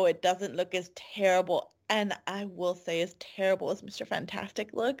it so it doesn't look as terrible. And I will say as terrible as Mr.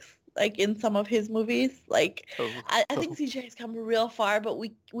 Fantastic looks, like in some of his movies. Like Oh, I think CGI has come real far, but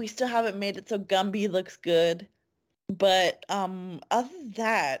we still haven't made it so Gumby looks good. But other than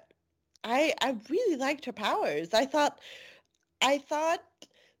that, I really liked her powers. I thought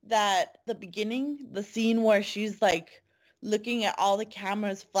that the beginning, the scene where she's like looking at all the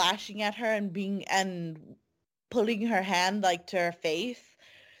cameras flashing at her and putting her hand like to her face,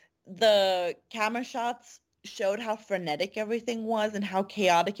 the camera shots showed how frenetic everything was and how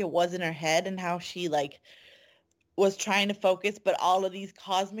chaotic it was in her head and how she like was trying to focus, but all of these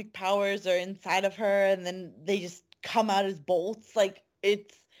cosmic powers are inside of her and then they just come out as bolts. Like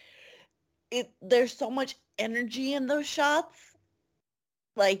there's so much energy in those shots,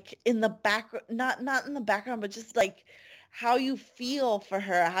 like in the background, not in the background, but just like how you feel for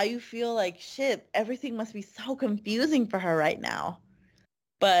her, how you feel like shit, everything must be so confusing for her right now,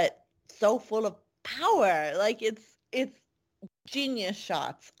 but so full of power. Like it's genius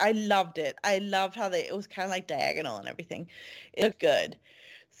shots. I loved it. I loved how it was kind of like diagonal and everything. It looked good.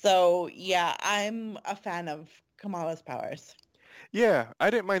 So yeah, I'm a fan of Kamala's powers. yeah, I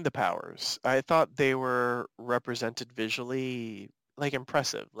didn't mind the powers. I thought they were represented visually, like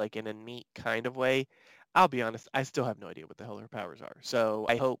impressive, like in a neat kind of way. I'll be honest, I still have no idea what the hell her powers are. So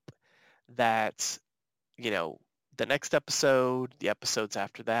I hope that, you know, the next episode, the episodes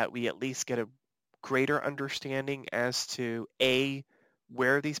after that, we at least get a greater understanding as to A,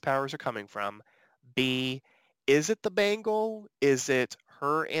 where these powers are coming from, B, is it the bangle? Is it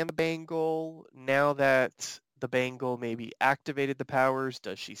her and the bangle? Now that the bangle maybe activated the powers,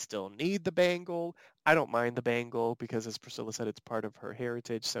 does she still need the bangle? I don't mind the bangle because, as Priscilla said, it's part of her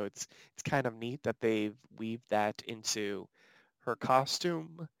heritage, so it's kind of neat that they've weaved that into her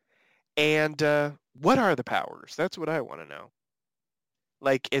costume. And what are the powers? That's what I want to know.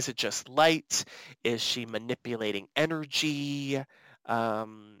 Like, is it just light? Is she manipulating energy?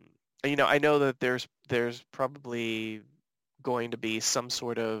 Um, I know that there's probably going to be some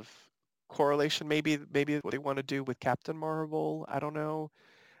sort of correlation, maybe what they want to do with Captain Marvel. I don't know.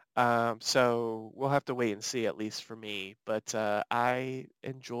 So we'll have to wait and see, at least for me. But I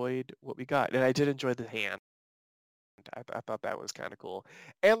enjoyed what we got, and I did enjoy the hand. I thought that was kind of cool.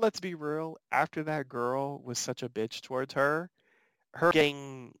 And let's be real, after that girl was such a bitch towards her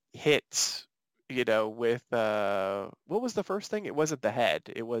getting hit, with what was the first thing? It wasn't the head.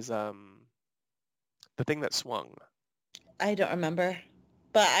 It was the thing that swung. I don't remember,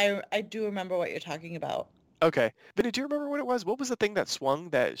 but I do remember what you're talking about. Okay. Vinny, do you remember what it was? What was the thing that swung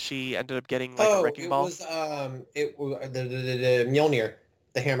that she ended up getting like a Oh, wrecking ball? it was the Mjolnir,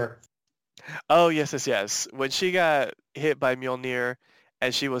 the hammer. Oh, yes, yes, yes. When she got hit by Mjolnir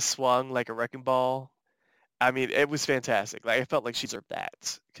and she was swung like a wrecking ball, I mean, it was fantastic. Like, I felt like she deserved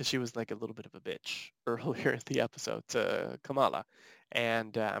that because she was like a little bit of a bitch earlier in the episode to Kamala,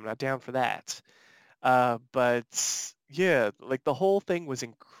 and I'm not down for that. But yeah, like the whole thing was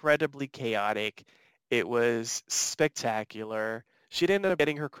incredibly chaotic. It was spectacular. She'd ended up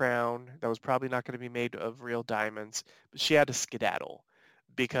getting her crown. That was probably not going to be made of real diamonds, but she had to skedaddle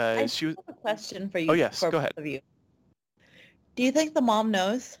I because do she was. have a question for Oh you, yes, for go both ahead. of you. Do you think the mom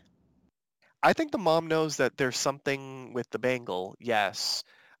knows? I think the mom knows that there's something with the bangle. Yes.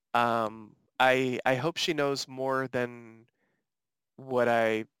 I hope she knows more than what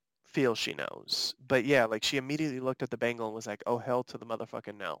I feel she knows. But yeah, like she immediately looked at the bangle and was like, "Oh hell to the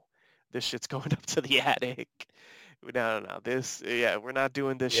motherfucking no! This shit's going up to the attic. No, no, no. Yeah, we're not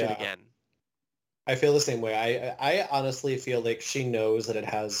doing this shit Yeah, again." I feel the same way. I honestly feel like she knows that it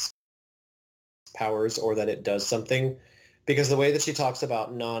has powers or that it does something because the way that she talks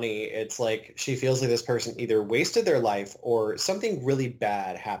about Nani, it's like she feels like this person either wasted their life or something really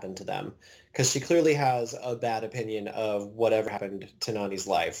bad happened to them because she clearly has a bad opinion of whatever happened to Nani's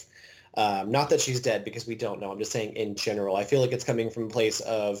life. Not that she's dead because we don't know. I'm just saying in general. I feel like it's coming from a place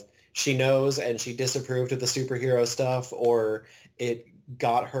of she knows and she disapproved of the superhero stuff or it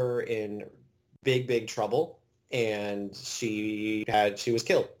got her in big, big trouble and she was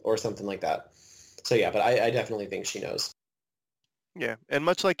killed or something like that. So yeah, but I definitely think she knows. Yeah, and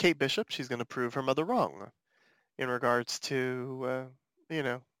much like Kate Bishop, she's going to prove her mother wrong in regards to, you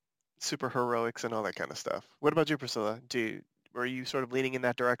know, super heroics and all that kind of stuff. What about you, Priscilla? Were you sort of leaning in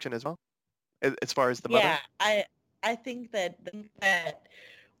that direction as well, as far as the mother? Yeah, I think that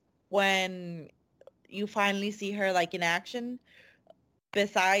when you finally see her like in action,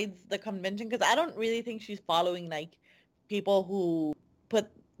 besides the convention, because I don't really think she's following like people who put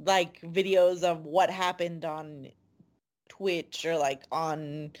like videos of what happened on Twitch or like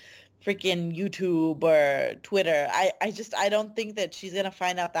on freaking YouTube or Twitter. I don't think that she's gonna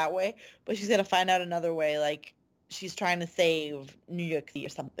find out that way, but she's gonna find out another way, like she's trying to save New York City or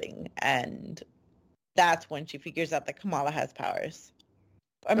something, and that's when she figures out that Kamala has powers.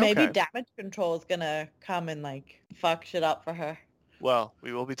 Or maybe Okay. damage control is gonna come and like fuck shit up for her. Well,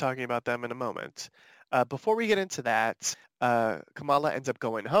 we will be talking about them in a moment. Before we get into that, Kamala ends up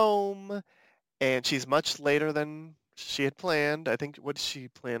going home, and she's much later than she had planned. I think, what did she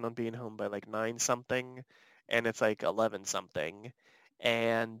plan on being home by, like 9 something? And it's like 11 something.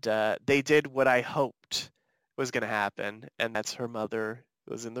 And they did what I hoped was going to happen, and that's her mother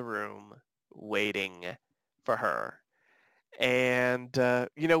was in the room waiting for her. And,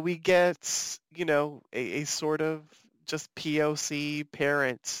 we get, a sort of just POC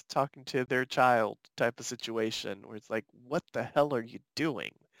parent talking to their child type of situation where it's like, what the hell are you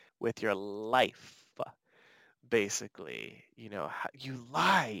doing with your life? Basically, you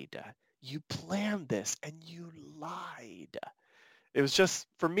lied. You planned this and you lied. It was just,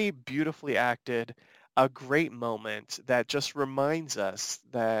 for me, beautifully acted, a great moment that just reminds us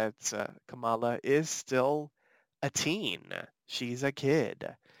that Kamala is still a teen. She's a kid,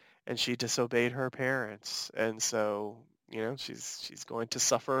 and she disobeyed her parents, and so she's going to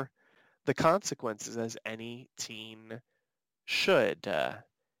suffer the consequences as any teen should.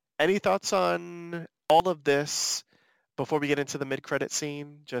 Any thoughts on all of this before we get into the mid-credit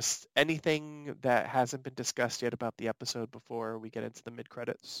scene? Just anything that hasn't been discussed yet about the episode before we get into the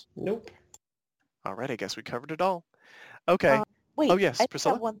mid-credits? Nope. All right, I guess we covered it all. Okay. Wait, Oh, yes, I just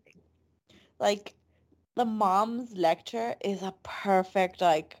Priscilla? have one thing. Like, the mom's lecture is a perfect,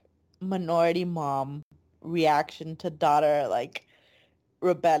 like, minority mom reaction to daughter, like,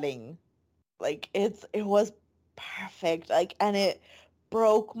 rebelling. Like, it was perfect. Like, and it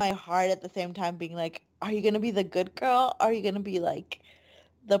broke my heart at the same time being like, are you gonna be the good girl? Are you gonna be, like,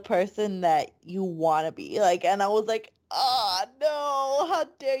 the person that you want to be? Like, and I was like, oh no, how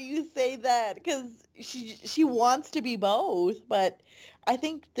dare you say that? Because she wants to be both, but I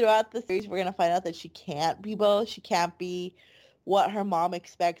think throughout the series we're gonna find out that she can't be both. She can't be what her mom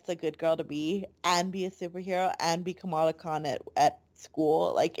expects a good girl to be and be a superhero and be Kamala Khan at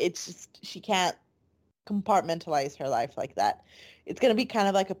school. Like, it's just, she can't compartmentalize her life like that. It's gonna be kind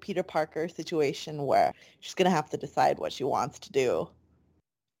of like a Peter Parker situation where she's gonna have to decide what she wants to do.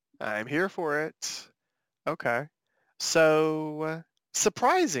 I'm here for it. Okay. So,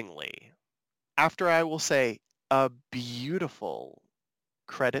 surprisingly, after I will say a beautiful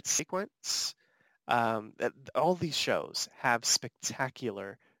credit sequence, all these shows have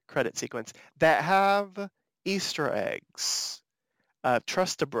spectacular credit sequence that have Easter eggs.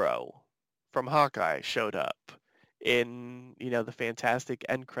 Trust a Bro from Hawkeye showed up in, the fantastic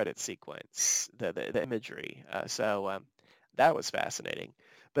end credit sequence, the imagery. So that was fascinating.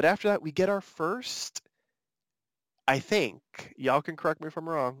 But after that, we get our first, I think, y'all can correct me if I'm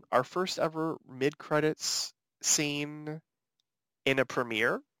wrong, our first ever mid-credits scene in a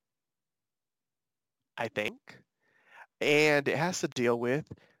premiere, I think. And it has to deal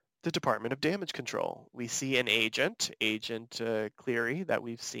with the Department of Damage Control. We see an agent, Agent Cleary, that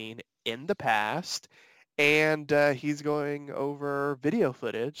we've seen in the past, and he's going over video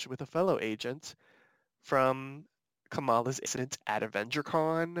footage with a fellow agent from Kamala's incident at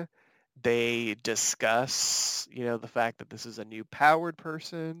AvengerCon. They discuss, the fact that this is a new powered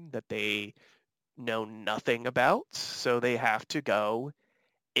person that they know nothing about, so they have to go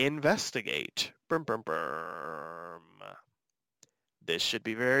investigate. Brum, brum, brum. This should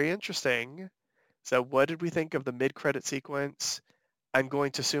be very interesting. So what did we think of the mid-credit sequence? I'm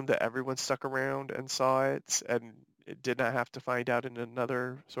going to assume that everyone stuck around and saw it and did not have to find out in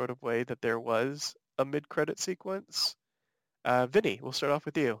another sort of way that there was a mid-credit sequence. Vinny, we'll start off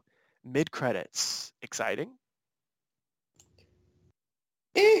with you. Mid-credits. Exciting?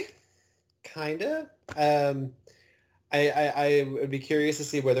 Kinda. I would be curious to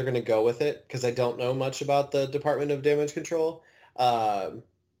see where they're going to go with it because I don't know much about the Department of Damage Control.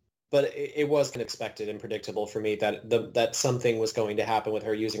 But it was kind of expected and predictable for me that something was going to happen with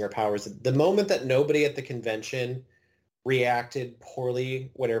her using her powers. The moment that nobody at the convention reacted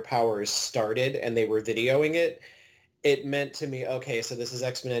poorly when her powers started and they were videoing it, it meant to me, okay, so this is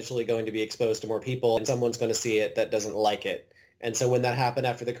exponentially going to be exposed to more people and someone's going to see it that doesn't like it. And so when that happened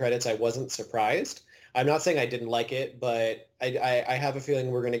after the credits, I wasn't surprised. I'm not saying I didn't like it, but I have a feeling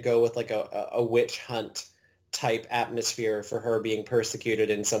we're going to go with like a witch hunt type atmosphere for her being persecuted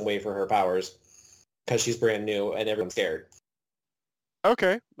in some way for her powers because she's brand new and everyone's scared.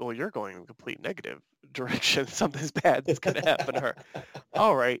 Okay. Well, you're going in a complete negative direction. Something's bad that's going to happen to her.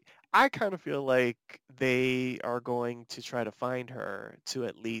 All right. I kind of feel like they are going to try to find her to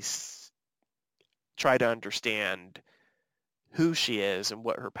at least try to understand who she is and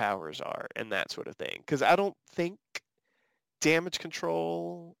what her powers are and that sort of thing. Because I don't think damage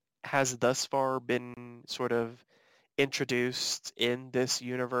control has thus far been sort of introduced in this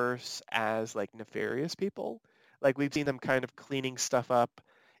universe as like nefarious people. Like we've seen them kind of cleaning stuff up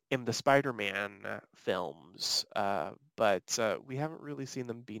in the Spider-Man films, but we haven't really seen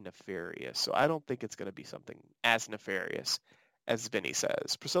them be nefarious. So I don't think it's going to be something as nefarious as Vinny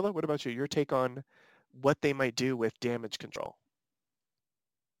says. Priscilla, what about you? Your take on what they might do with damage control?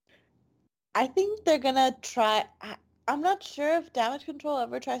 I think they're gonna try. I'm not sure if Damage Control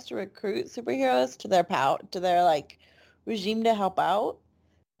ever tries to recruit superheroes to their like regime to help out,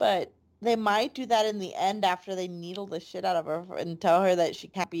 but they might do that in the end after they needle the shit out of her and tell her that she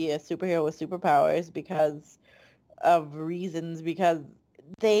can't be a superhero with superpowers because of reasons. Because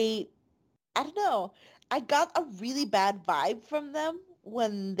they, I don't know, I got a really bad vibe from them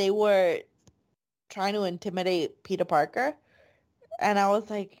when they were trying to intimidate Peter Parker. And I was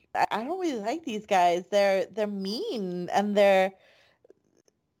like, I don't really like these guys. They're mean and I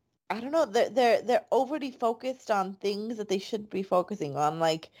don't know, they're overly focused on things that they should be focusing on.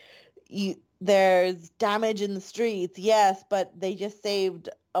 Like there's damage in the streets, yes, but they just saved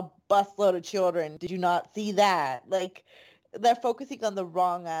a busload of children. Did you not see that? Like they're focusing on the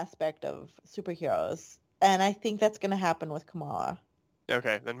wrong aspect of superheroes. And I think that's gonna happen with Kamala.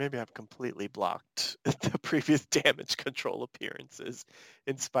 Okay, then maybe I've completely blocked the previous damage control appearances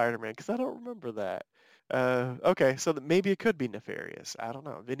in Spider-Man because I don't remember that. Okay, so maybe it could be nefarious. I don't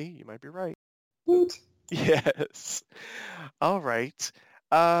know. Vinny, you might be right. Woot. Yes. All right.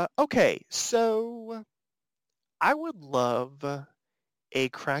 Okay, so I would love a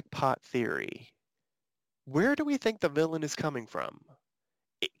crackpot theory. Where do we think the villain is coming from?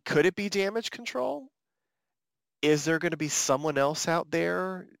 Could it be damage control? Is there going to be someone else out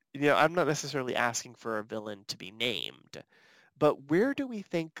there? I'm not necessarily asking for a villain to be named, but where do we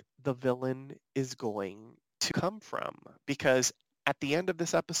think the villain is going to come from? Because at the end of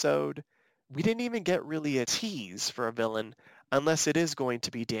this episode, we didn't even get really a tease for a villain unless it is going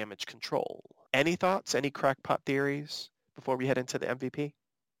to be damage control. Any thoughts? Any crackpot theories before we head into the MVP?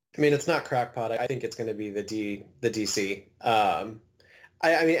 I mean, it's not crackpot. I think it's going to be the DC.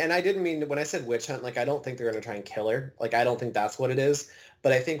 I mean, and I didn't mean when I said witch hunt, like I don't think they're going to try and kill her. Like I don't think that's what it is.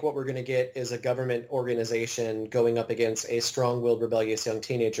 But I think what we're going to get is a government organization going up against a strong-willed, rebellious young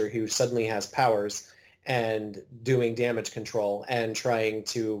teenager who suddenly has powers and doing damage control and trying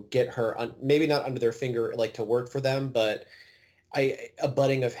to get her, maybe not under their finger, like to work for them, but a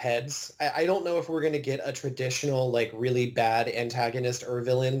butting of heads. I don't know if we're going to get a traditional, like really bad antagonist or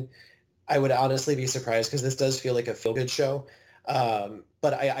villain. I would honestly be surprised because this does feel like a feel-good show.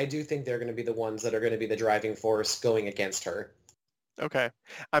 But I do think they're going to be the ones that are going to be the driving force going against her. Okay.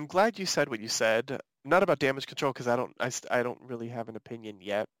 I'm glad you said what you said. Not about damage control because I don't really have an opinion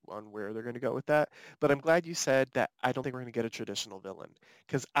yet on where they're going to go with that. But I'm glad you said that I don't think we're going to get a traditional villain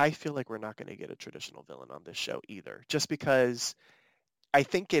because I feel like we're not going to get a traditional villain on this show either. Just because I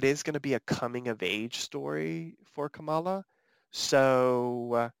think it is going to be a coming of age story for Kamala.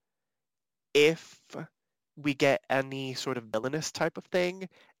 So if we get any sort of villainous type of thing,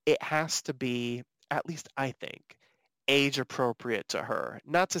 it has to be, at least I think, age appropriate to her.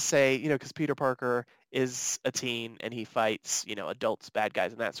 Not to say, because Peter Parker is a teen and he fights, adults, bad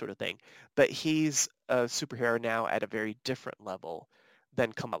guys, and that sort of thing. But he's a superhero now at a very different level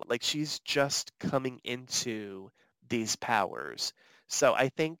than Kamala. Like she's just coming into these powers. So I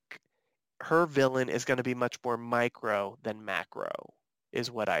think her villain is going to be much more micro than macro,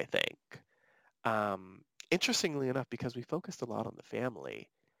 is what I think. Um, Interestingly enough, because we focused a lot on the family,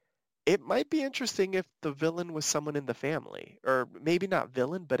 it might be interesting if the villain was someone in the family, or maybe not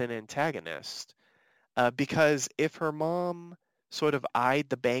villain, but an antagonist. Because if her mom sort of eyed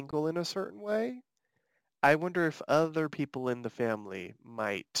the bangle in a certain way, I wonder if other people in the family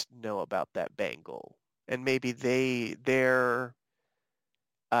might know about that bangle, and maybe their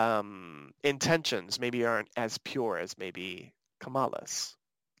intentions maybe aren't as pure as maybe Kamala's.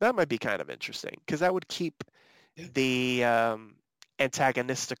 That might be kind of interesting because that would keep the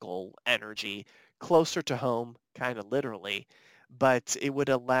antagonistical energy closer to home, kind of literally, but it would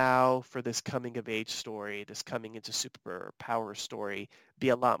allow for this coming of age story, this coming into superpower story, be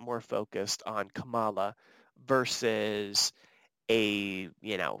a lot more focused on Kamala versus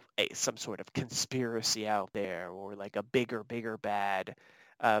some sort of conspiracy out there or like a bigger bad.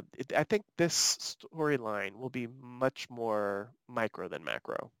 I think this storyline will be much more micro than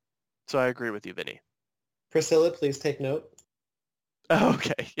macro. So I agree with you, Vinny. Priscilla, please take note.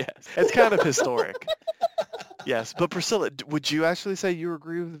 Okay, yes. It's kind of historic. Yes, but Priscilla, would you actually say you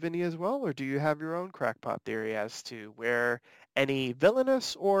agree with Vinny as well, or do you have your own crackpot theory as to where any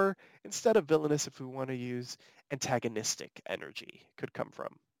villainous, or instead of villainous, if we want to use antagonistic energy, could come from?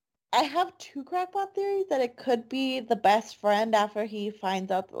 I have two crackpot theories that it could be the best friend after he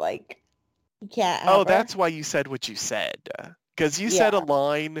finds out that, like, he can't Oh, have her. that's why you said what you said. Because you said a Yeah.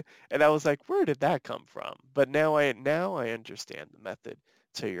 line, and I was like, where did that come from? But now I understand the method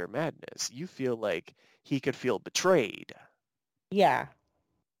to your madness. You feel like he could feel betrayed. Yeah.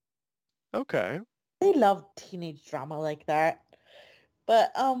 Okay. They love teenage drama like that.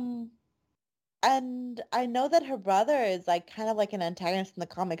 But and I know that her brother is like kind of like an antagonist in the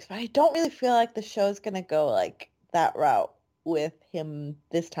comics, but I don't really feel like the show's gonna go like that route with him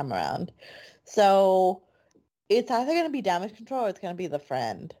this time around. So it's either gonna be damage control or it's gonna be the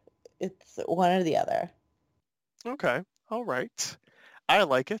friend. It's one or the other. Okay. All right. I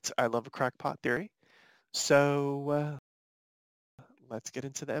like it. I love a crackpot theory. So let's get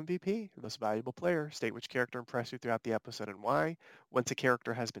into the MVP, most valuable player. State which character impressed you throughout the episode and why. Once a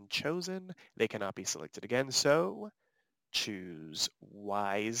character has been chosen, they cannot be selected again. So choose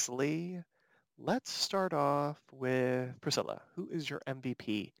wisely. Let's start off with Priscilla. Who is your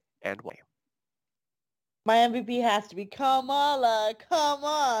MVP and why? My MVP has to be Kamala. Come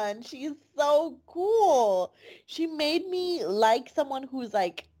on. She's so cool. She made me like someone who's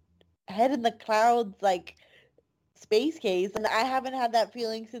like head in the clouds, like space case, and I haven't had that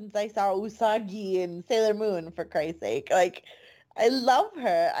feeling since I saw Usagi in Sailor Moon, for Christ's sake. Like, I love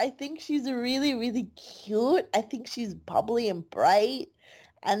her. I think she's really, really cute. I think she's bubbly and bright.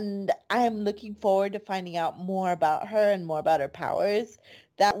 And I am looking forward to finding out more about her and more about her powers.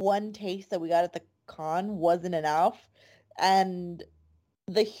 That one taste that we got at the con wasn't enough. And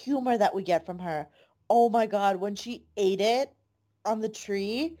the humor that we get from her. Oh my God, when she ate it on the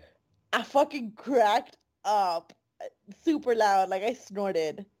tree, I fucking cracked up super loud. Like I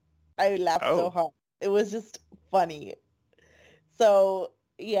snorted. I laughed so Oh, hard. It was just funny. So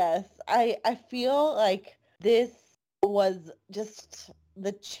yes, I feel like this was just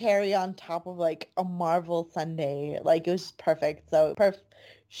the cherry on top of like a Marvel Sunday. Like it was just perfect. So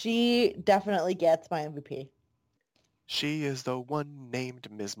she definitely gets my MVP. she is the one named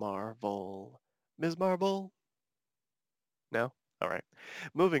Ms. Marvel. Ms. Marvel? No? All right.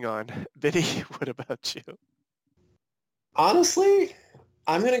 Moving on. Vinny, what about you? Honestly,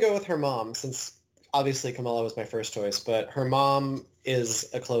 I'm going to go with her mom since obviously Kamala was my first choice, but her mom is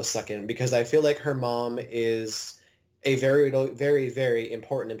a close second because I feel like her mom is a very, very, very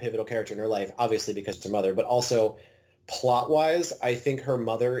important and pivotal character in her life, obviously because it's her mother, but also plot-wise, I think her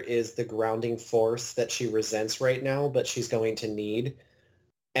mother is the grounding force that she resents right now, but she's going to need.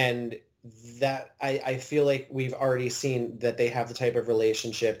 And that I feel like we've already seen that they have the type of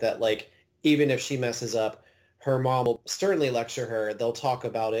relationship that like even if she messes up, her mom will sternly lecture her. They'll talk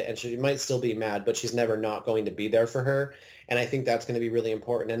about it and she might still be mad, but she's never not going to be there for her. And I think that's going to be really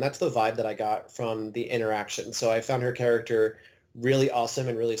important. And that's the vibe that I got from the interaction. So I found her character really awesome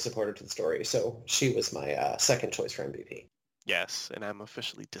and really supportive to the story. So she was my second choice for MVP. Yes, and I'm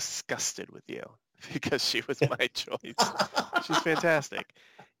officially disgusted with you because she was my choice. She's fantastic.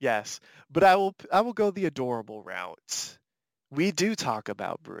 Yes, but I will go the adorable route. We do talk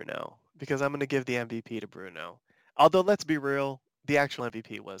about Bruno because I'm going to give the MVP to Bruno. Although let's be real, the actual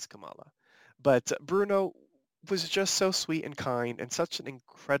MVP was Kamala. But Bruno was just so sweet and kind and such an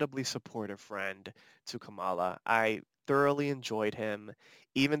incredibly supportive friend to Kamala. I thoroughly enjoyed him,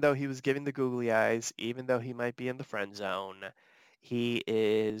 even though he was giving the googly eyes, even though he might be in the friend zone. He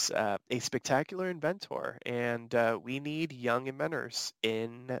is a spectacular inventor, and we need young inventors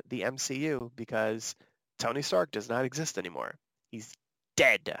in the MCU because Tony Stark does not exist anymore. He's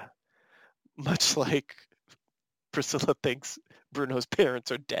dead, much like Priscilla thinks Bruno's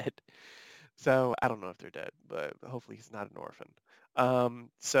parents are dead. So I don't know if they're dead, but hopefully he's not an orphan.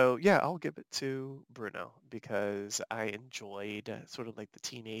 So yeah, I'll give it to Bruno because I enjoyed sort of like the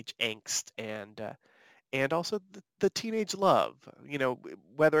teenage angst and also the teenage love. You know,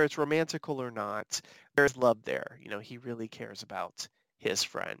 whether it's romantical or not, there's love there. You know, he really cares about his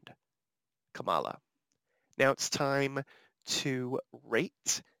friend Kamala. Now it's time to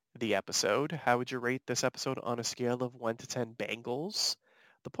rate the episode. How would you rate this episode on a scale of 1 to 10 bangles?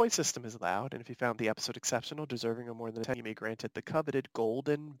 The point system is allowed, and if you found the episode exceptional, deserving of more than a 10, you may grant it the coveted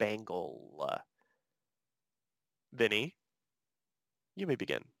golden bangle. Vinny, you may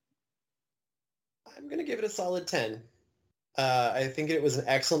begin. I'm going to give it a solid 10. I think it was an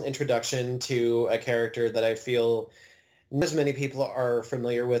excellent introduction to a character that I feel not as many people are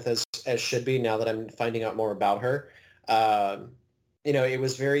familiar with as should be now that I'm finding out more about her. Um, it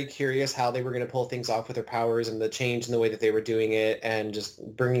was very curious how they were going to pull things off with their powers and the change in the way that they were doing it and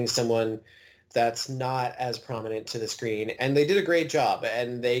just bringing someone that's not as prominent to the screen. And they did a great job.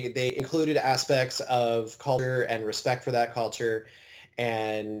 And they included aspects of culture and respect for that culture.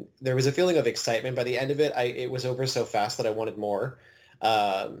 And there was a feeling of excitement by the end of it. It was over so fast that I wanted more.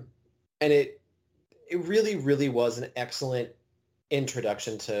 And it really, really was an excellent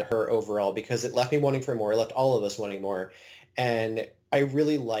introduction to her overall because it left me wanting for more. It left all of us wanting more. And I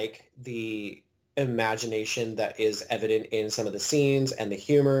really like the imagination that is evident in some of the scenes and the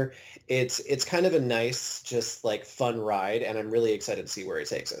humor. It's kind of a nice, just like fun ride, and I'm really excited to see where it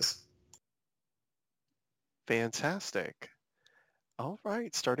takes us. Fantastic. All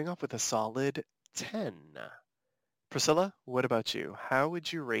right, starting off with a solid 10. Priscilla, what about you? How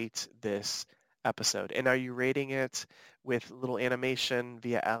would you rate this episode? And are you rating it with little animation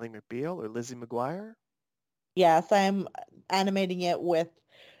via Ally McBeal or Lizzie McGuire? Yes, I'm animating it with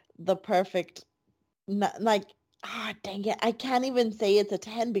the perfect, like, dang it. I can't even say it's a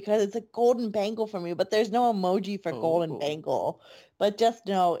 10 because it's a golden bangle for me, but there's no emoji for golden Oh, bangle. But just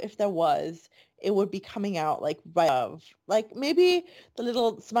know if there was, it would be coming out like right of, like maybe the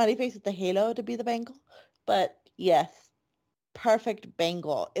little smiley face with the halo to be the bangle. But yes, perfect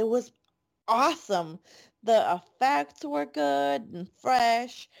bangle. It was awesome. The effects were good and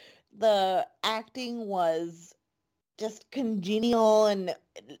fresh. The acting was just congenial, and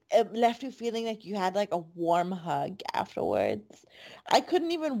it left you feeling like you had like a warm hug afterwards. I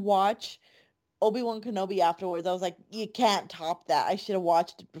couldn't even watch Obi-Wan Kenobi afterwards. I was like, you can't top that. I should have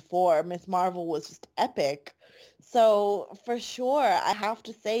watched it before. Miss Marvel was just epic. So for sure, I have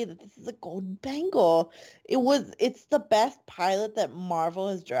to say that this is a golden bangle. It's the best pilot that Marvel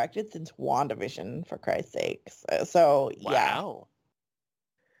has directed since WandaVision, for Christ's sake. So yeah. wow.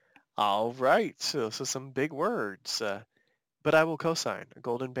 All right, so some big words. But I will co-sign a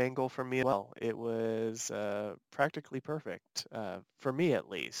golden bangle for me as well. It was practically perfect, for me at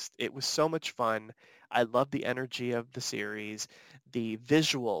least. It was so much fun. I love the energy of the series. The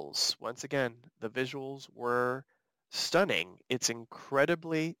visuals, once again, the visuals were stunning. It's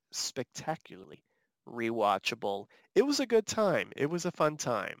incredibly spectacularly rewatchable. It was a good time. It was a fun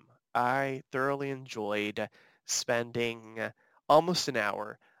time. I thoroughly enjoyed spending almost an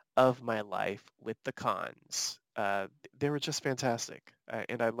hour of my life with the cons. They were just fantastic,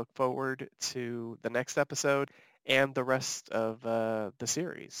 and I look forward to the next episode and the rest of the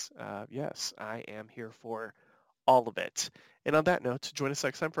series. Yes, I am here for all of it. And on that note, join us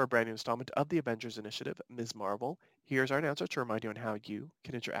next time for a brand new installment of the Avengers Initiative, Ms. Marvel. Here's our announcer to remind you on how you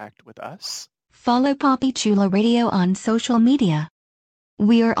can interact with us. Follow Poppy Chula Radio on social media.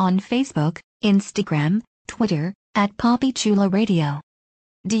 We are on Facebook, Instagram, Twitter, at Poppy Chula Radio.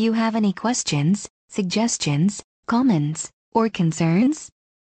 Do you have any questions, suggestions, comments, or concerns?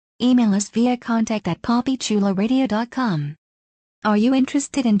 Email us via contact@poppychularadio.com. Are you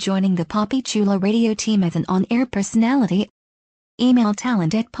interested in joining the Poppy Chula Radio team as an on-air personality? Email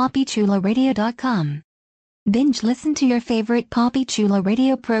talent@poppychularadio.com. Binge listen to your favorite Poppy Chula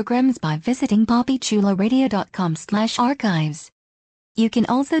Radio programs by visiting poppychularadio.com/archives. You can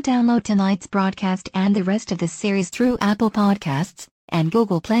also download tonight's broadcast and the rest of the series through Apple Podcasts and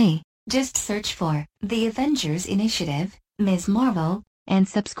Google Play. Just search for The Avengers Initiative, Ms. Marvel, and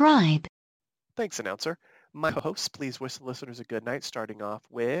subscribe. Thanks, announcer. My hosts, please wish the listeners a good night, starting off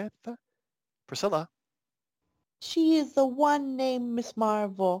with Priscilla. She is the one named Miss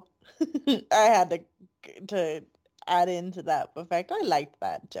Marvel. I had to add into that effect. I liked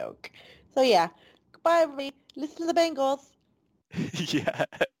that joke. So yeah, goodbye everybody. Listen to the Bengals.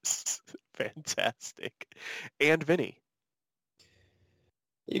 Yes, fantastic. And Vinny.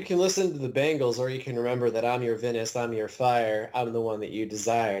 You can listen to the Bengals, or you can remember that I'm your Venice, I'm your fire, I'm the one that you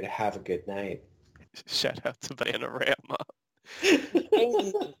desire to have a good night. Shout out to Panorama.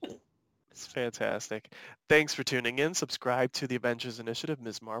 It's fantastic. Thanks for tuning in. Subscribe to the Avengers Initiative,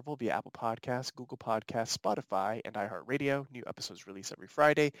 Ms. Marvel, via Apple Podcasts, Google Podcasts, Spotify, and iHeartRadio. New episodes release every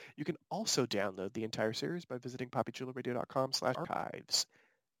Friday. You can also download the entire series by visiting poppychularadio.com/archives.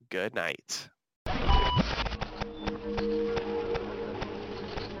 Good night.